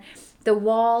 and then the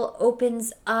wall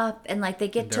opens up, and they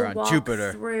get They're to on walk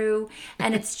Jupiter. through,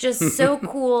 and it's just so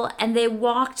cool. And they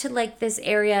walk to this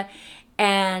area,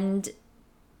 and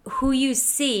who you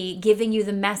see giving you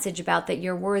the message about that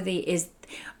you're worthy is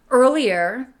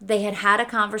earlier they had a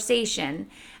conversation,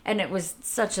 and it was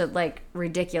such a like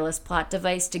ridiculous plot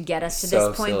device to get us to So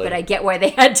this point, silly. but I get why they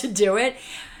had to do it.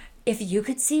 If you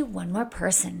could see one more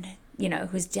person, you know,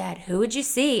 who's dead, who would you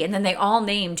see? And then they all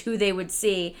named who they would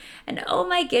see. And oh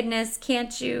my goodness,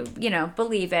 can't you, you know,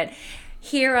 believe it?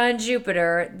 Here on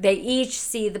Jupiter, they each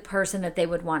see the person that they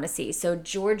would want to see. So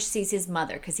George sees his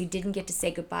mother because he didn't get to say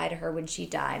goodbye to her when she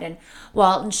died. And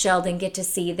Walt and Sheldon get to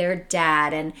see their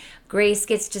dad. And Grace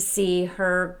gets to see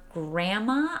her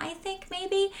grandma, I think,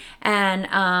 maybe.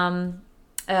 And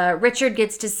Richard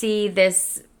gets to see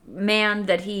this man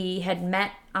that he had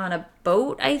met on a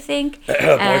boat, I think.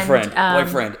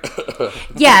 Boyfriend.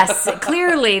 Yes,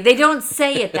 clearly. They don't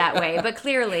say it that way, but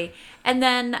clearly. And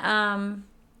then,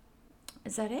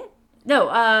 is that it? No,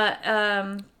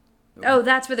 oh,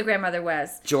 that's where the grandmother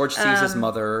was. George sees his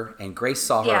mother, and Grace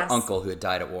saw her Yes. uncle who had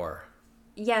died at war.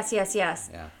 Yes. Yeah.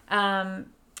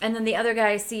 And then the other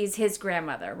guy sees his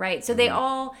grandmother, right? So they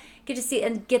all get to see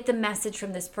and get the message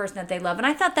from this person that they love. And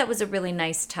I thought that was a really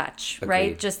nice touch, right?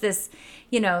 Agreed. Just this,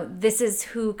 you know, this is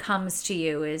who comes to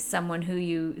you, is someone who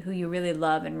you really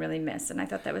love and really miss. And I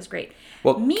thought that was great.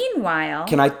 Well, meanwhile,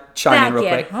 Can I chime in real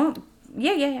back at quick? home.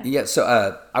 Yeah. Yeah,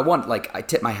 so I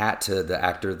tip my hat to the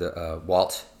actor,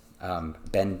 Walt,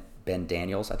 Ben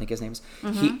Daniels, I think his name is.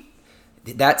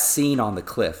 That scene on the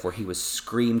cliff where he was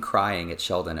crying at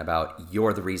Sheldon about,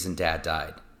 "You're the reason Dad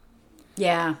died."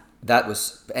 Yeah. That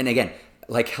was, and again,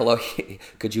 like, hello,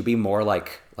 could you be more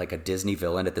like a Disney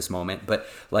villain at this moment? But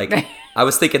like, I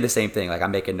was thinking the same thing. Like, I'm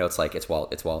making notes like, it's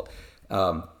Walt.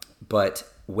 But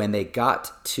when they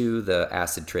got to the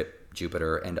acid trip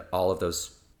Jupiter and all of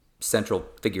those central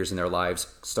figures in their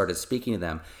lives started speaking to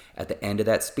them, at the end of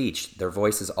that speech, their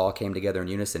voices all came together in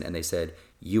unison and they said,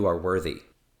 "You are worthy."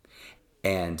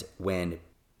 And when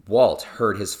Walt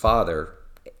heard his father,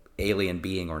 alien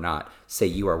being or not, say,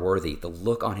 "You are worthy," the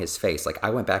look on his face, like,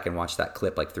 I went back and watched that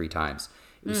clip like 3 times.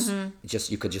 It was just,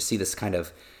 you could just see this kind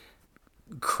of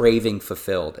craving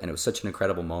fulfilled, and it was such an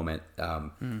incredible moment.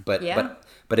 But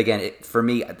again, for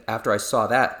me, after I saw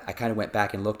that, I kind of went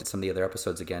back and looked at some of the other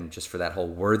episodes again, just for that whole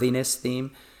worthiness theme,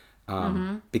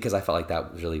 because I felt like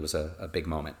that really was a big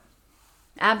moment.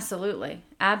 Absolutely.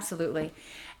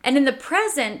 And in the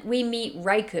present, we meet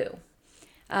Raikou.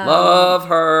 Love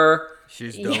her.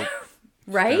 She's dope.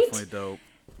 Right? Definitely dope.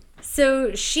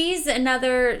 So she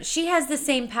has the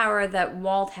same power that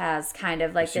Walt has, kind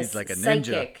of like She's this like a ninja.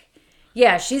 psychic.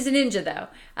 Yeah, she's a ninja though.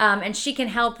 And she can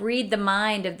help read the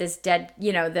mind of this dead,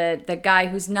 you know, the guy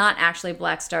who's not actually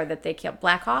Black Star that they killed.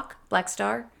 Black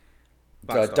Star?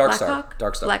 Dark Black Star. Hawk?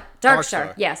 Dark Star. Dark Dark Star,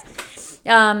 Star. yes.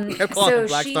 Kept calling So him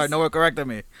Black Star. she's- No one corrected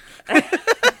me.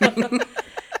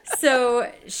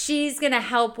 So she's going to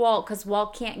help Walt because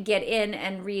Walt can't get in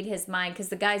and read his mind because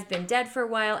the guy's been dead for a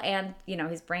while and, you know,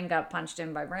 his brain got punched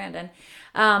in by Brandon.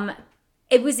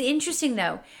 It was interesting,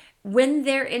 though, when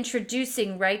they're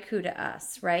introducing Raikou to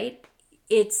us, right?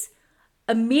 It's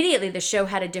immediately the show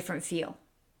had a different feel.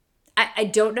 I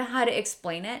don't know how to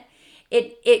explain it.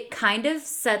 It kind of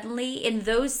suddenly, in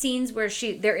those scenes where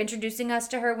they're introducing us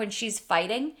to her when she's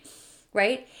fighting,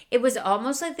 right? It was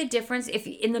almost like the difference if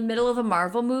in the middle of a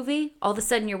Marvel movie, all of a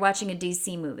sudden you're watching a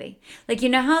DC movie. Like, you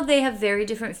know how they have very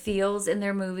different feels in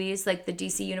their movies, like the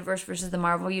DC universe versus the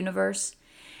Marvel universe?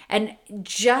 And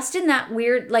just in that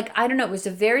weird, like, I don't know, it was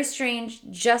a very strange,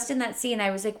 just in that scene, I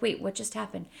was like, wait, what just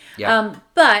happened? Yeah.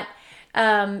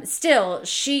 Still,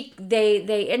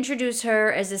 they introduce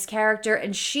her as this character,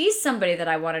 and she's somebody that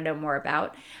I want to know more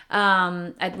about.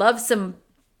 I'd love some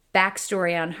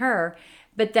backstory on her.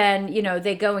 But then, you know,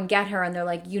 they go and get her and they're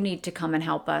like, you need to come and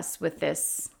help us with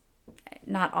this,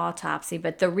 not autopsy,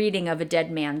 but the reading of a dead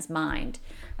man's mind,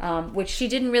 which she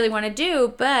didn't really want to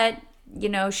do, but, you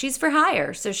know, she's for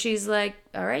hire. So she's like,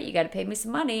 all right, you got to pay me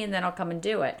some money and then I'll come and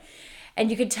do it.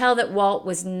 And you could tell that Walt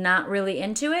was not really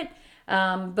into it.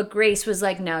 But Grace was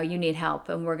like, no, you need help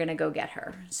and we're going to go get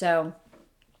her. So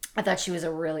I thought she was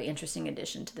a really interesting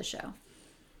addition to the show.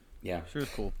 Yeah. She was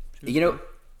cool. You know,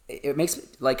 it makes,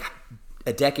 like,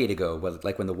 a decade ago,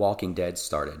 like when The Walking Dead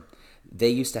started, they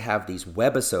used to have these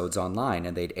webisodes online,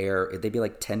 and they'd be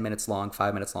like 10 minutes long,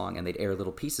 5 minutes long, and they'd air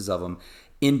little pieces of them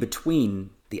in between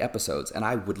the episodes. And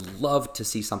I would love to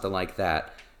see something like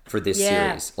that for this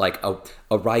series, like a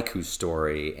Raikou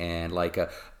story, and like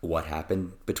a what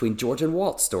happened between George and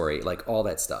Walt story, like all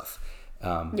that stuff.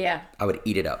 I would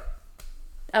eat it up.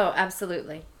 Oh,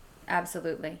 absolutely.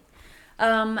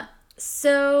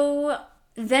 So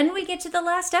then we get to the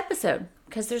last episode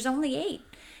because there's only 8.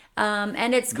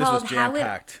 And it's This called was How It...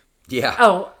 jam-packed. Yeah.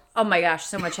 Oh, Oh my gosh,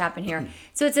 so much happened here.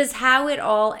 So it says how it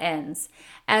all ends.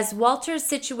 As Walter's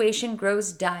situation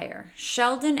grows dire,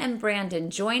 Sheldon and Brandon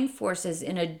join forces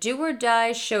in a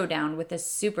do-or-die showdown with a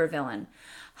supervillain.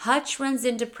 Hutch runs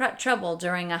into trouble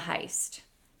during a heist.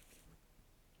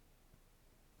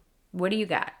 What do you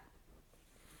got?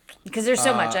 Because there's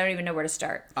so much, I don't even know where to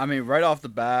start. I mean, right off the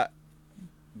bat,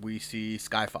 we see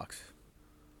Skyfox.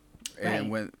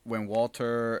 And Right. when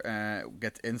Walter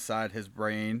gets inside his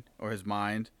brain or his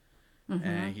mind,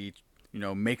 and he,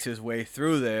 makes his way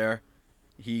through there,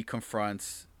 he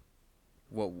confronts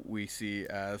what we see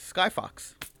as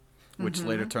Skyfox, which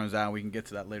later turns out, we can get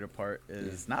to that later part,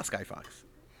 is not Skyfox.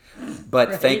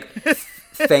 But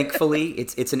thankfully,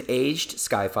 it's an aged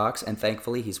Skyfox, and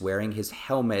thankfully he's wearing his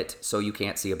helmet so you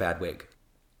can't see a bad wig.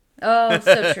 Oh,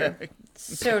 so true.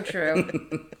 So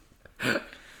true.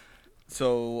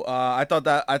 So I thought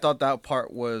that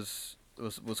part was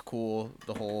cool.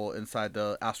 The whole inside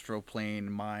the astral plane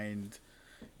mind,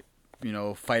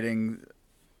 fighting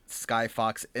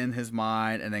Skyfox in his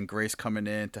mind, and then Grace coming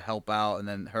in to help out, and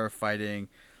then her fighting,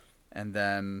 and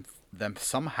then them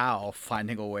somehow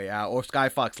finding a way out, or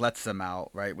Skyfox lets them out,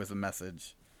 right, with a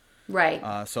message. Right.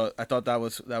 So I thought that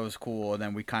was cool, and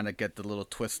then we kind of get the little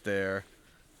twist there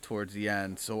towards the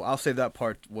end. So I'll save that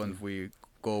part when we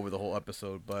go over the whole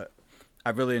episode, but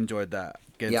I really enjoyed that,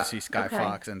 getting to see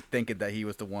Skyfox and thinking that he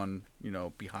was the one,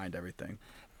 behind everything.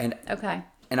 And Okay.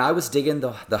 And I was digging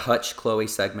the Hutch Chloe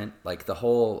segment, like the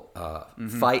whole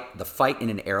fight. The fight in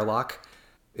an airlock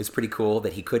is pretty cool.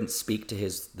 That he couldn't speak to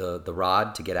the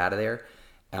rod to get out of there,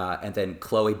 and then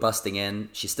Chloe busting in.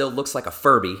 She still looks like a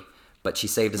Furby, but she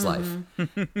saved his life.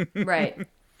 Right.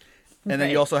 And then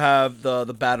you also have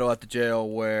the battle at the jail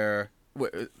where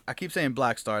I keep saying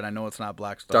Black Star, and I know it's not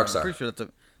Black Star. Dark Star. I'm pretty sure it's a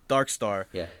Dark Star.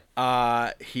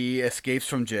 Yeah. He escapes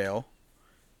from jail,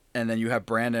 and then you have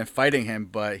Brandon fighting him,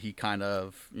 but he kind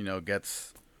of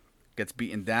gets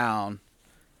beaten down,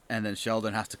 and then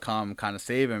Sheldon has to come kind of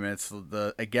save him. And it's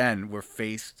again we're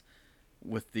faced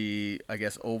with the, I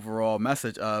guess, overall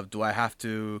message of, do I have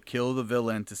to kill the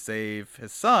villain to save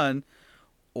his son,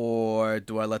 or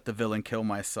do I let the villain kill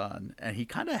my son? And he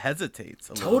kind of hesitates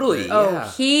a little Totally. bit. Yeah.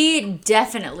 Oh, he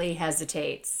definitely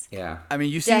hesitates. Yeah. I mean,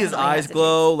 you see his Definitely eyes hesitates.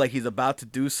 glow like he's about to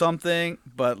do something,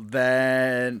 but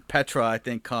then Petra, I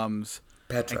think, comes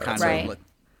Petra, and kind that's right.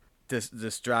 of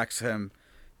distracts him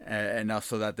enough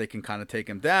so that they can kind of take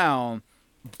him down.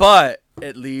 But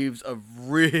it leaves a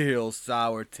real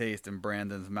sour taste in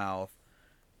Brandon's mouth.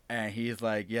 And he's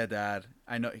like, yeah, Dad,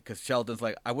 I know. Because Sheldon's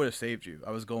like, I would have saved you. I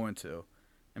was going to.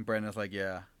 And Brandon's like,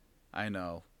 yeah, I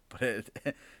know.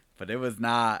 But it was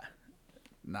not.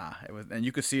 Nah, it was, and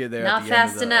you could see it there Not at the end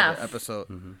fast of the enough.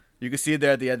 episode. You could see it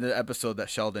there at the end of the episode that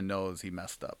Sheldon knows he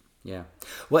messed up. Yeah.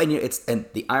 Well, and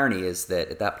the irony is that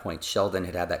at that point Sheldon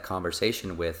had that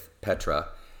conversation with Petra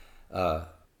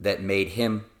that made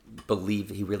him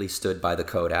believe he really stood by the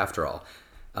code after all.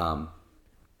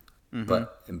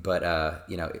 But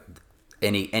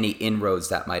any inroads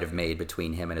that might have made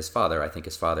between him and his father, I think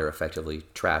his father effectively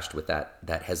trashed with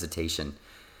that hesitation.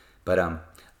 But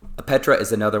Petra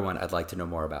is another one I'd like to know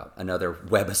more about. Another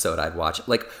webisode I'd watch.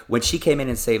 Like when she came in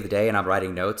and saved the day, and I'm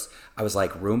writing notes, I was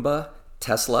like, Roomba,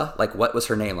 Tesla, like what was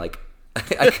her name? Like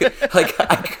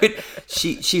I could.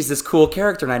 She's this cool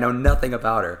character, and I know nothing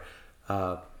about her.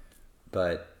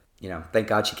 But thank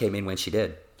God she came in when she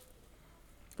did.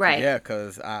 Right. Yeah,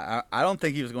 because I don't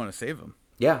think he was going to save him.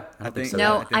 Yeah, I don't think so.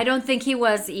 No, I think- I don't think he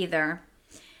was either.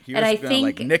 He And was I going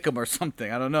to think- nick him or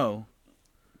something. I don't know.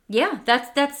 Yeah,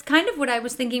 that's kind of what I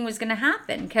was thinking was going to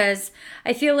happen, because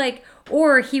I feel like,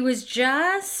 or he was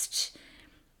just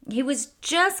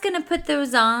going to put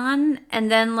those on,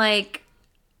 and then like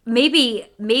maybe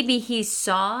he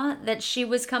saw that she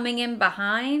was coming in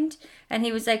behind, and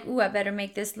he was like, "Ooh, I better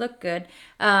make this look good."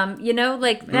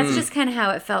 Like that's just kind of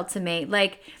how it felt to me.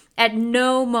 Like at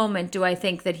no moment do I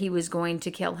think that he was going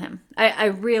to kill him. I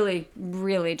really,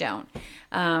 really don't.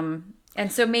 And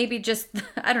so maybe just,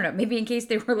 I don't know, maybe in case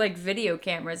they were like video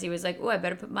cameras, he was like, oh, I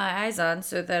better put my eyes on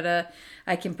so that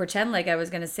I can pretend like I was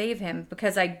going to save him,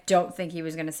 because I don't think he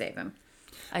was going to save him.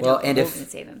 I don't think he was going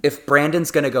to save him. if Brandon's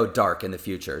going to go dark in the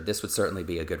future, this would certainly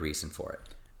be a good reason for it.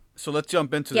 So let's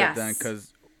jump into Yes. that then,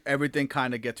 because everything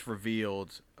kind of gets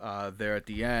revealed there at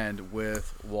the end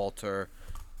with Walter,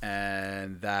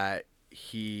 and that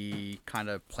he kind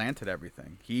of planted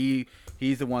everything.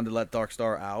 He's the one to let Dark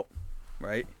Star out,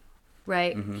 right?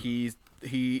 Right.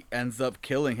 He ends up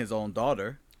killing his own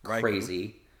daughter, right?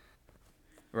 Crazy.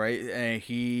 Right? And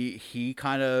he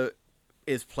kind of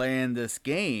is playing this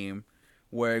game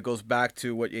where it goes back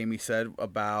to what Amy said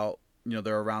about,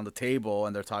 they're around the table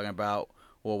and they're talking about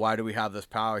well, why do we have this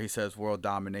power? He says world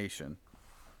domination.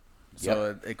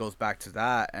 So it goes back to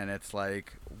that, and it's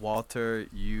like, Walter,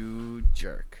 you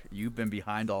jerk. You've been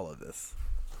behind all of this.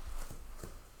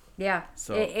 Yeah,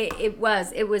 So it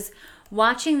was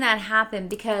watching that happen,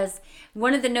 because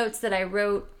one of the notes that I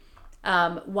wrote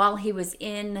while he was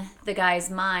in the guy's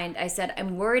mind, I said,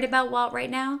 I'm worried about Walt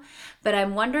right now, but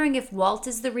I'm wondering if Walt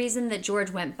is the reason that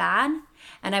George went bad.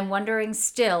 And I'm wondering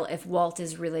still if Walt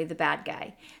is really the bad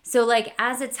guy. So like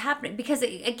as it's happening, because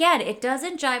again, it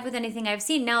doesn't jive with anything I've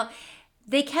seen. Now,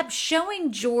 they kept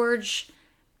showing George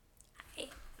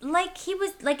like he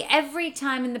was, like every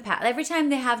time in the past, every time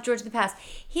they have George in the past,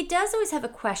 he does always have a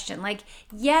question. Like,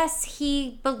 yes,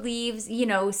 he believes,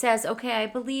 says, okay, I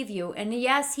believe you. And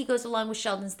yes, he goes along with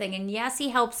Sheldon's thing. And yes, he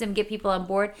helps him get people on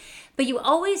board. But you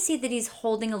always see that he's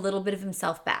holding a little bit of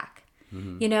himself back.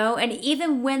 And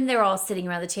even when they're all sitting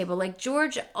around the table, like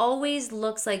George always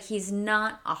looks like he's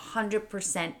not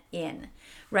 100% in,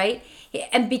 right?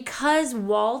 And because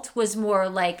Walt was more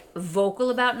like vocal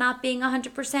about not being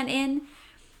 100% in,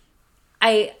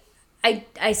 I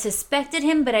suspected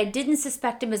him, but I didn't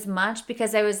suspect him as much,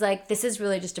 because I was like, this is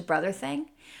really just a brother thing.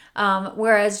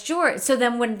 Whereas George, so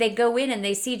then when they go in and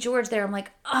they see George there, I'm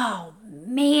like, oh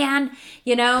man,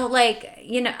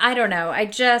 I don't know. I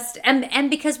just, and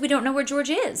because we don't know where George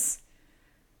is,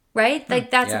 right?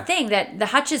 Like that's the thing, that the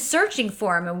Hutch is searching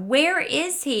for him, and where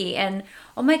is he? And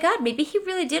oh my God, maybe he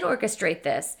really did orchestrate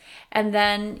this. And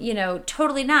then,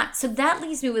 totally not. So that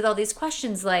leaves me with all these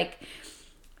questions, like,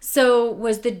 so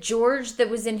was the George that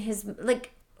was in his,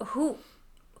 like, who,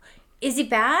 is he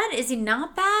bad? Is he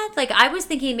not bad? Like, I was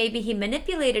thinking maybe he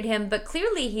manipulated him, but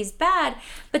clearly he's bad.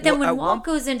 But then when Walt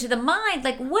goes into the mind,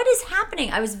 like, what is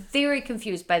happening? I was very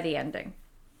confused by the ending.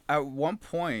 At one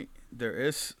point, there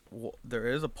is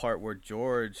a part where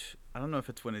George, I don't know if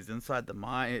it's when he's inside the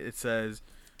mind, it says,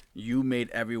 you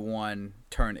made everyone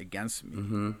turn against me.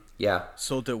 Mm-hmm. Yeah.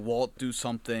 So did Walt do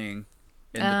something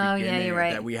in the beginning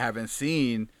that we haven't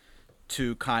seen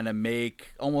to kind of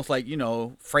make, almost like,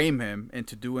 frame him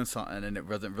into doing something, and it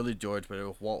wasn't really George, but it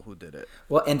was Walt who did it.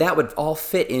 Well, and that would all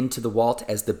fit into the Walt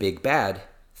as the big bad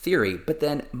theory. But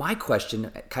then my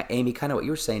question, Amy, kind of what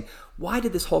you were saying, why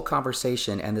did this whole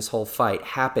conversation and this whole fight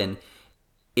happen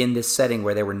in this setting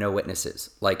where there were no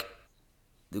witnesses? Like,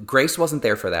 Grace wasn't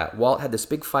there for that. Walt had this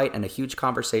big fight and a huge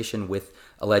conversation with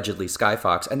allegedly Sky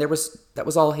Fox, and that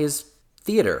was all his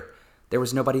theater. There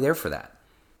was nobody there for that.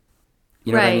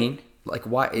 You know what I mean? Like,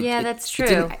 why? That's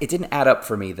true. It didn't add up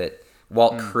for me that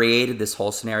Walt created this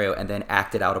whole scenario and then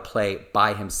acted out a play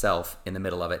by himself in the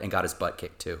middle of it and got his butt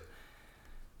kicked too.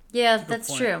 Yeah,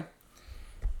 that's true.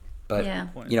 But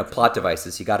plot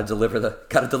devices. You got to deliver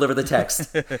the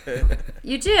text.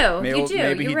 You do. Maybe he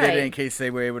You're did it in case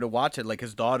they were able to watch it. Like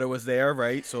his daughter was there,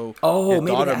 right? So his maybe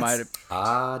daughter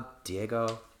that's...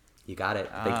 Diego, you got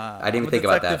it. I didn't even I'm think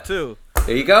about that. Too.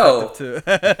 There you go.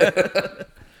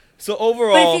 So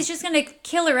overall, but if he's just gonna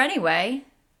kill her anyway,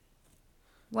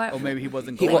 what? Oh, maybe he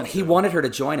wasn't going. He wanted her to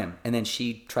join him, and then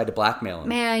she tried to blackmail him.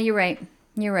 Man, you're right.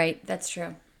 That's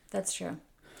true.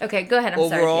 Okay, go ahead. I'm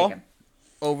sorry.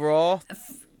 Overall,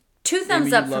 2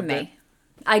 thumbs up from me.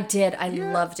 I did. I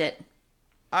loved it.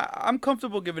 I'm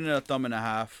comfortable giving it a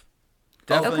 1.5.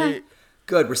 Definitely. Okay.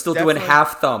 Good. We're still doing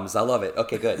half thumbs. I love it.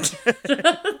 Okay, good.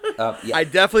 I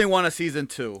definitely want a season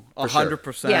 2.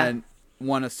 100% Yeah.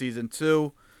 want a season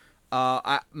 2.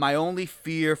 My only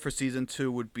fear for season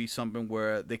 2 would be something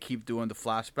where they keep doing the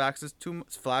flashbacks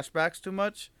too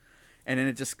much, and then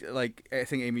it just, like I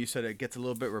think Amy, you said, it gets a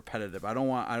little bit repetitive. I don't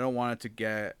want it to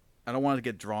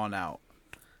get drawn out.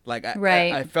 Like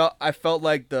I felt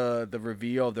like the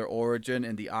reveal of their origin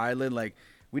in the island, like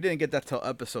we didn't get that till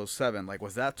episode 7. Like,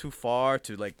 was that too far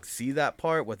to like see that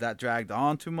part? Was that dragged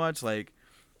on too much? Like,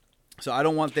 so I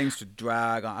don't want things to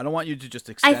drag on. I don't want you to just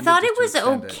extend it. I thought it was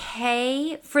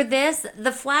okay for this.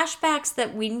 The flashbacks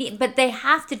that we need, but they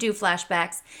have to do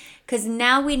flashbacks because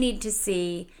now we need to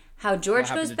see how George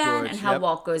goes back and how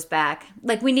Walt goes back.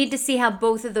 Like, we need to see how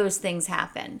both of those things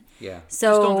happen. Yeah. So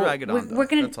just don't drag it on. We're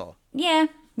gonna. That's all. Yeah,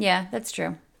 that's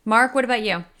true. Mark, what about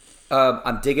you?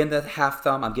 I'm digging the half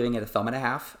thumb. I'm giving it a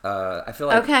 1.5. I feel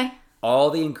like all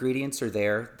the ingredients are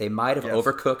there. They might have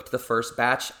overcooked the first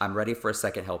batch. I'm ready for a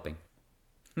second helping.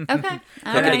 Okay.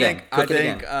 Cook it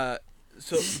again.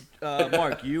 So,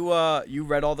 Mark, you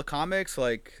read all the comics?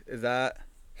 Like, is that?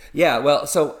 Yeah, well,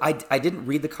 so I didn't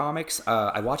read the comics.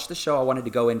 I watched the show. I wanted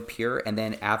to go in pure, and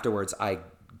then afterwards I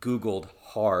Googled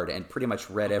hard and pretty much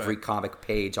read every comic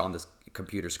page on this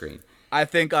computer screen. I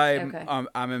think Okay.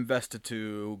 I'm invested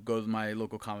to go to my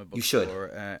local comic book You should.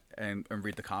 store and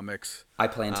read the comics. I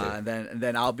plan to. And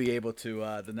then I'll be able to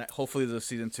hopefully there's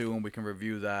season 2 and we can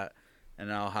review that,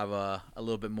 and I'll have a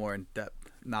little bit more in depth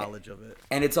knowledge of it.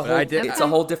 And it's a But whole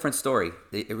whole different story.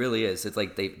 It really is. It's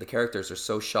like the characters are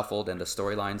so shuffled and the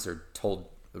storylines are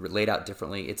laid out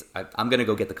differently. I'm gonna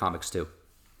go get the comics too.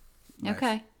 Nice.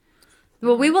 Okay.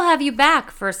 Well, we will have you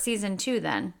back for season 2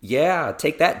 then. Yeah,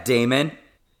 take that, Damon.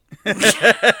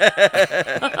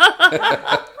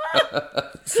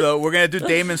 So we're gonna do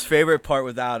Damon's favorite part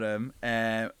without him.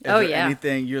 And is there yeah.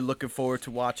 anything you're looking forward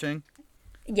to watching?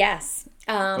 Yes.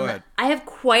 Go ahead. I have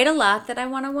quite a lot that I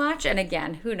want to watch. And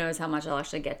again, who knows how much I'll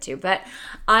actually get to. But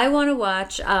I want to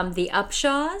watch The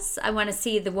Upshaws. I want to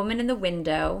see The Woman in the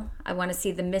Window. I want to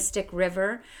see The Mystic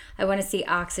River. I want to see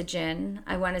Oxygen.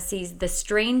 I want to see The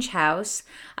Strange House.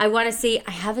 I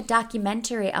have a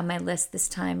documentary on my list this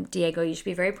time, Diego. You should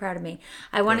be very proud of me.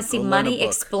 I want to see go learn a Money book.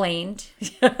 Explained.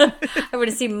 I want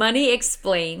to see Money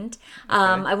Explained.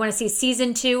 I want to see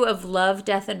season 2 of Love,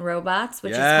 Death, and Robots,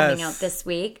 which is coming Yes. out this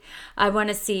week. I want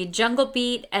to see Jungle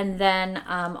Beat, and then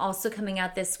also coming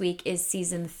out this week is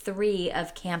season 3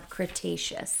 of Camp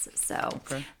Cretaceous. So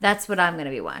that's what I'm going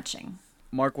to be watching.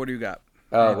 Mark, what do you got?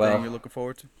 Oh, Anything well. you're looking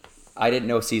forward to? I didn't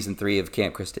know season 3 of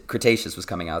Camp Cretaceous was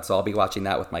coming out, so I'll be watching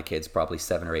that with my kids probably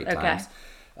 7 or 8 Okay. times.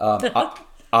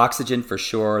 Oxygen for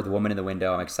sure. The Woman in the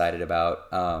Window I'm excited about.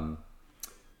 And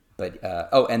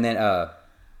then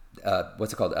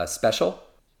what's it called? Special.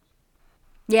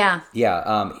 Yeah.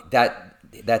 Yeah.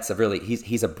 That's a really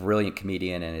he's a brilliant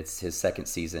comedian, and it's his second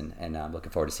season, and I'm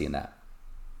looking forward to seeing that.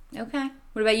 Okay.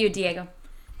 What about you, Diego?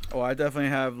 Oh, I definitely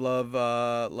have Love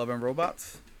and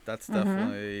Robots. That's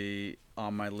definitely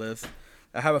on my list.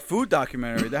 I have a food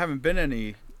documentary. There haven't been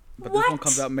any, but this one What?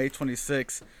 comes out May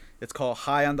 26th. It's called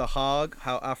High on the Hog: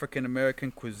 How African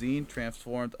American Cuisine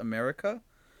Transformed America.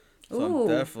 So Ooh. I'm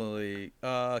definitely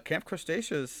Camp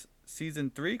Cretaceous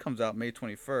season 3 comes out May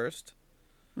 21st.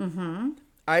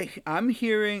 I'm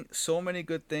hearing so many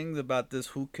good things about this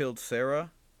Who Killed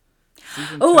Sarah.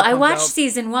 Season 2 I comes watched out.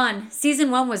 season 1. Season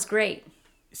 1 was great.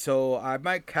 So I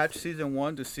might catch season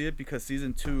 1 to see it because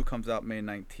season 2 comes out May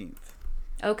 19th.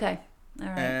 Okay. All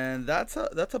right. And that's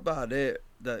about it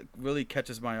that really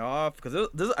catches my off because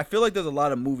I feel like there's a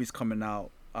lot of movies coming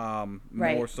out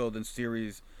Right. more so than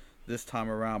series this time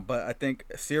around. But I think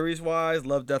series wise,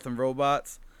 Love, Death, and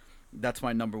Robots, that's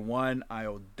my number 1.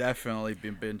 I'll definitely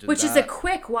be binging Which is that. a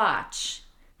quick watch.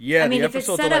 Yeah, I mean, the if it's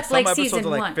episodes set are up some like episodes season are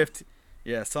like 1. 15.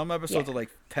 Yeah, some episodes Yeah. are like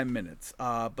 10 minutes.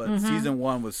 But season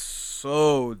 1 was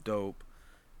so dope.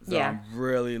 So Yeah. I'm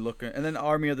really looking. And then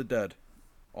Army of the Dead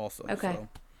also. Okay. So,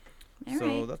 All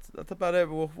so right. that's about it.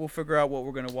 We'll figure out what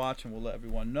we're going to watch and we'll let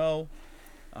everyone know.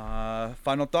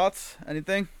 Final thoughts?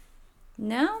 Anything?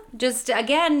 No, just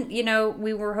again,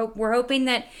 we're hoping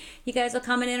that you guys will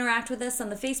come and interact with us on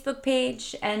the Facebook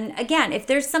page. And again, if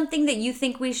there's something that you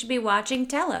think we should be watching,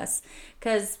 tell us,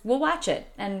 because we'll watch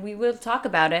it and we will talk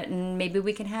about it, and maybe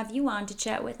we can have you on to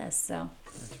chat with us. So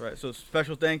That's right. So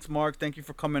special thanks, Mark. Thank you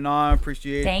for coming on.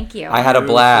 Appreciate it. thank you. I had a You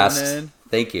blast. tuning in.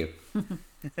 Thank you.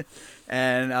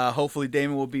 And hopefully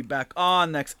Damon will be back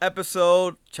on next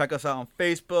episode. Check us out on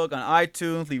Facebook, on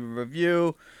iTunes. Leave a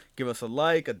review. Give us a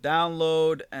like, a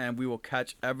download. And we will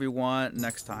catch everyone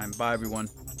next time. Bye, everyone.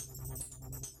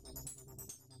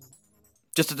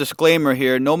 Just a disclaimer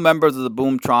here. No members of the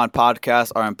Boomtron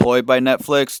podcast are employed by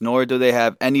Netflix, nor do they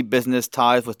have any business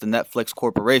ties with the Netflix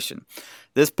Corporation.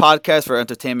 This podcast is for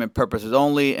entertainment purposes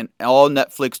only, and all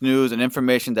Netflix news and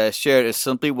information that is shared is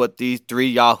simply what these 3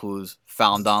 yahoos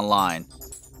found online.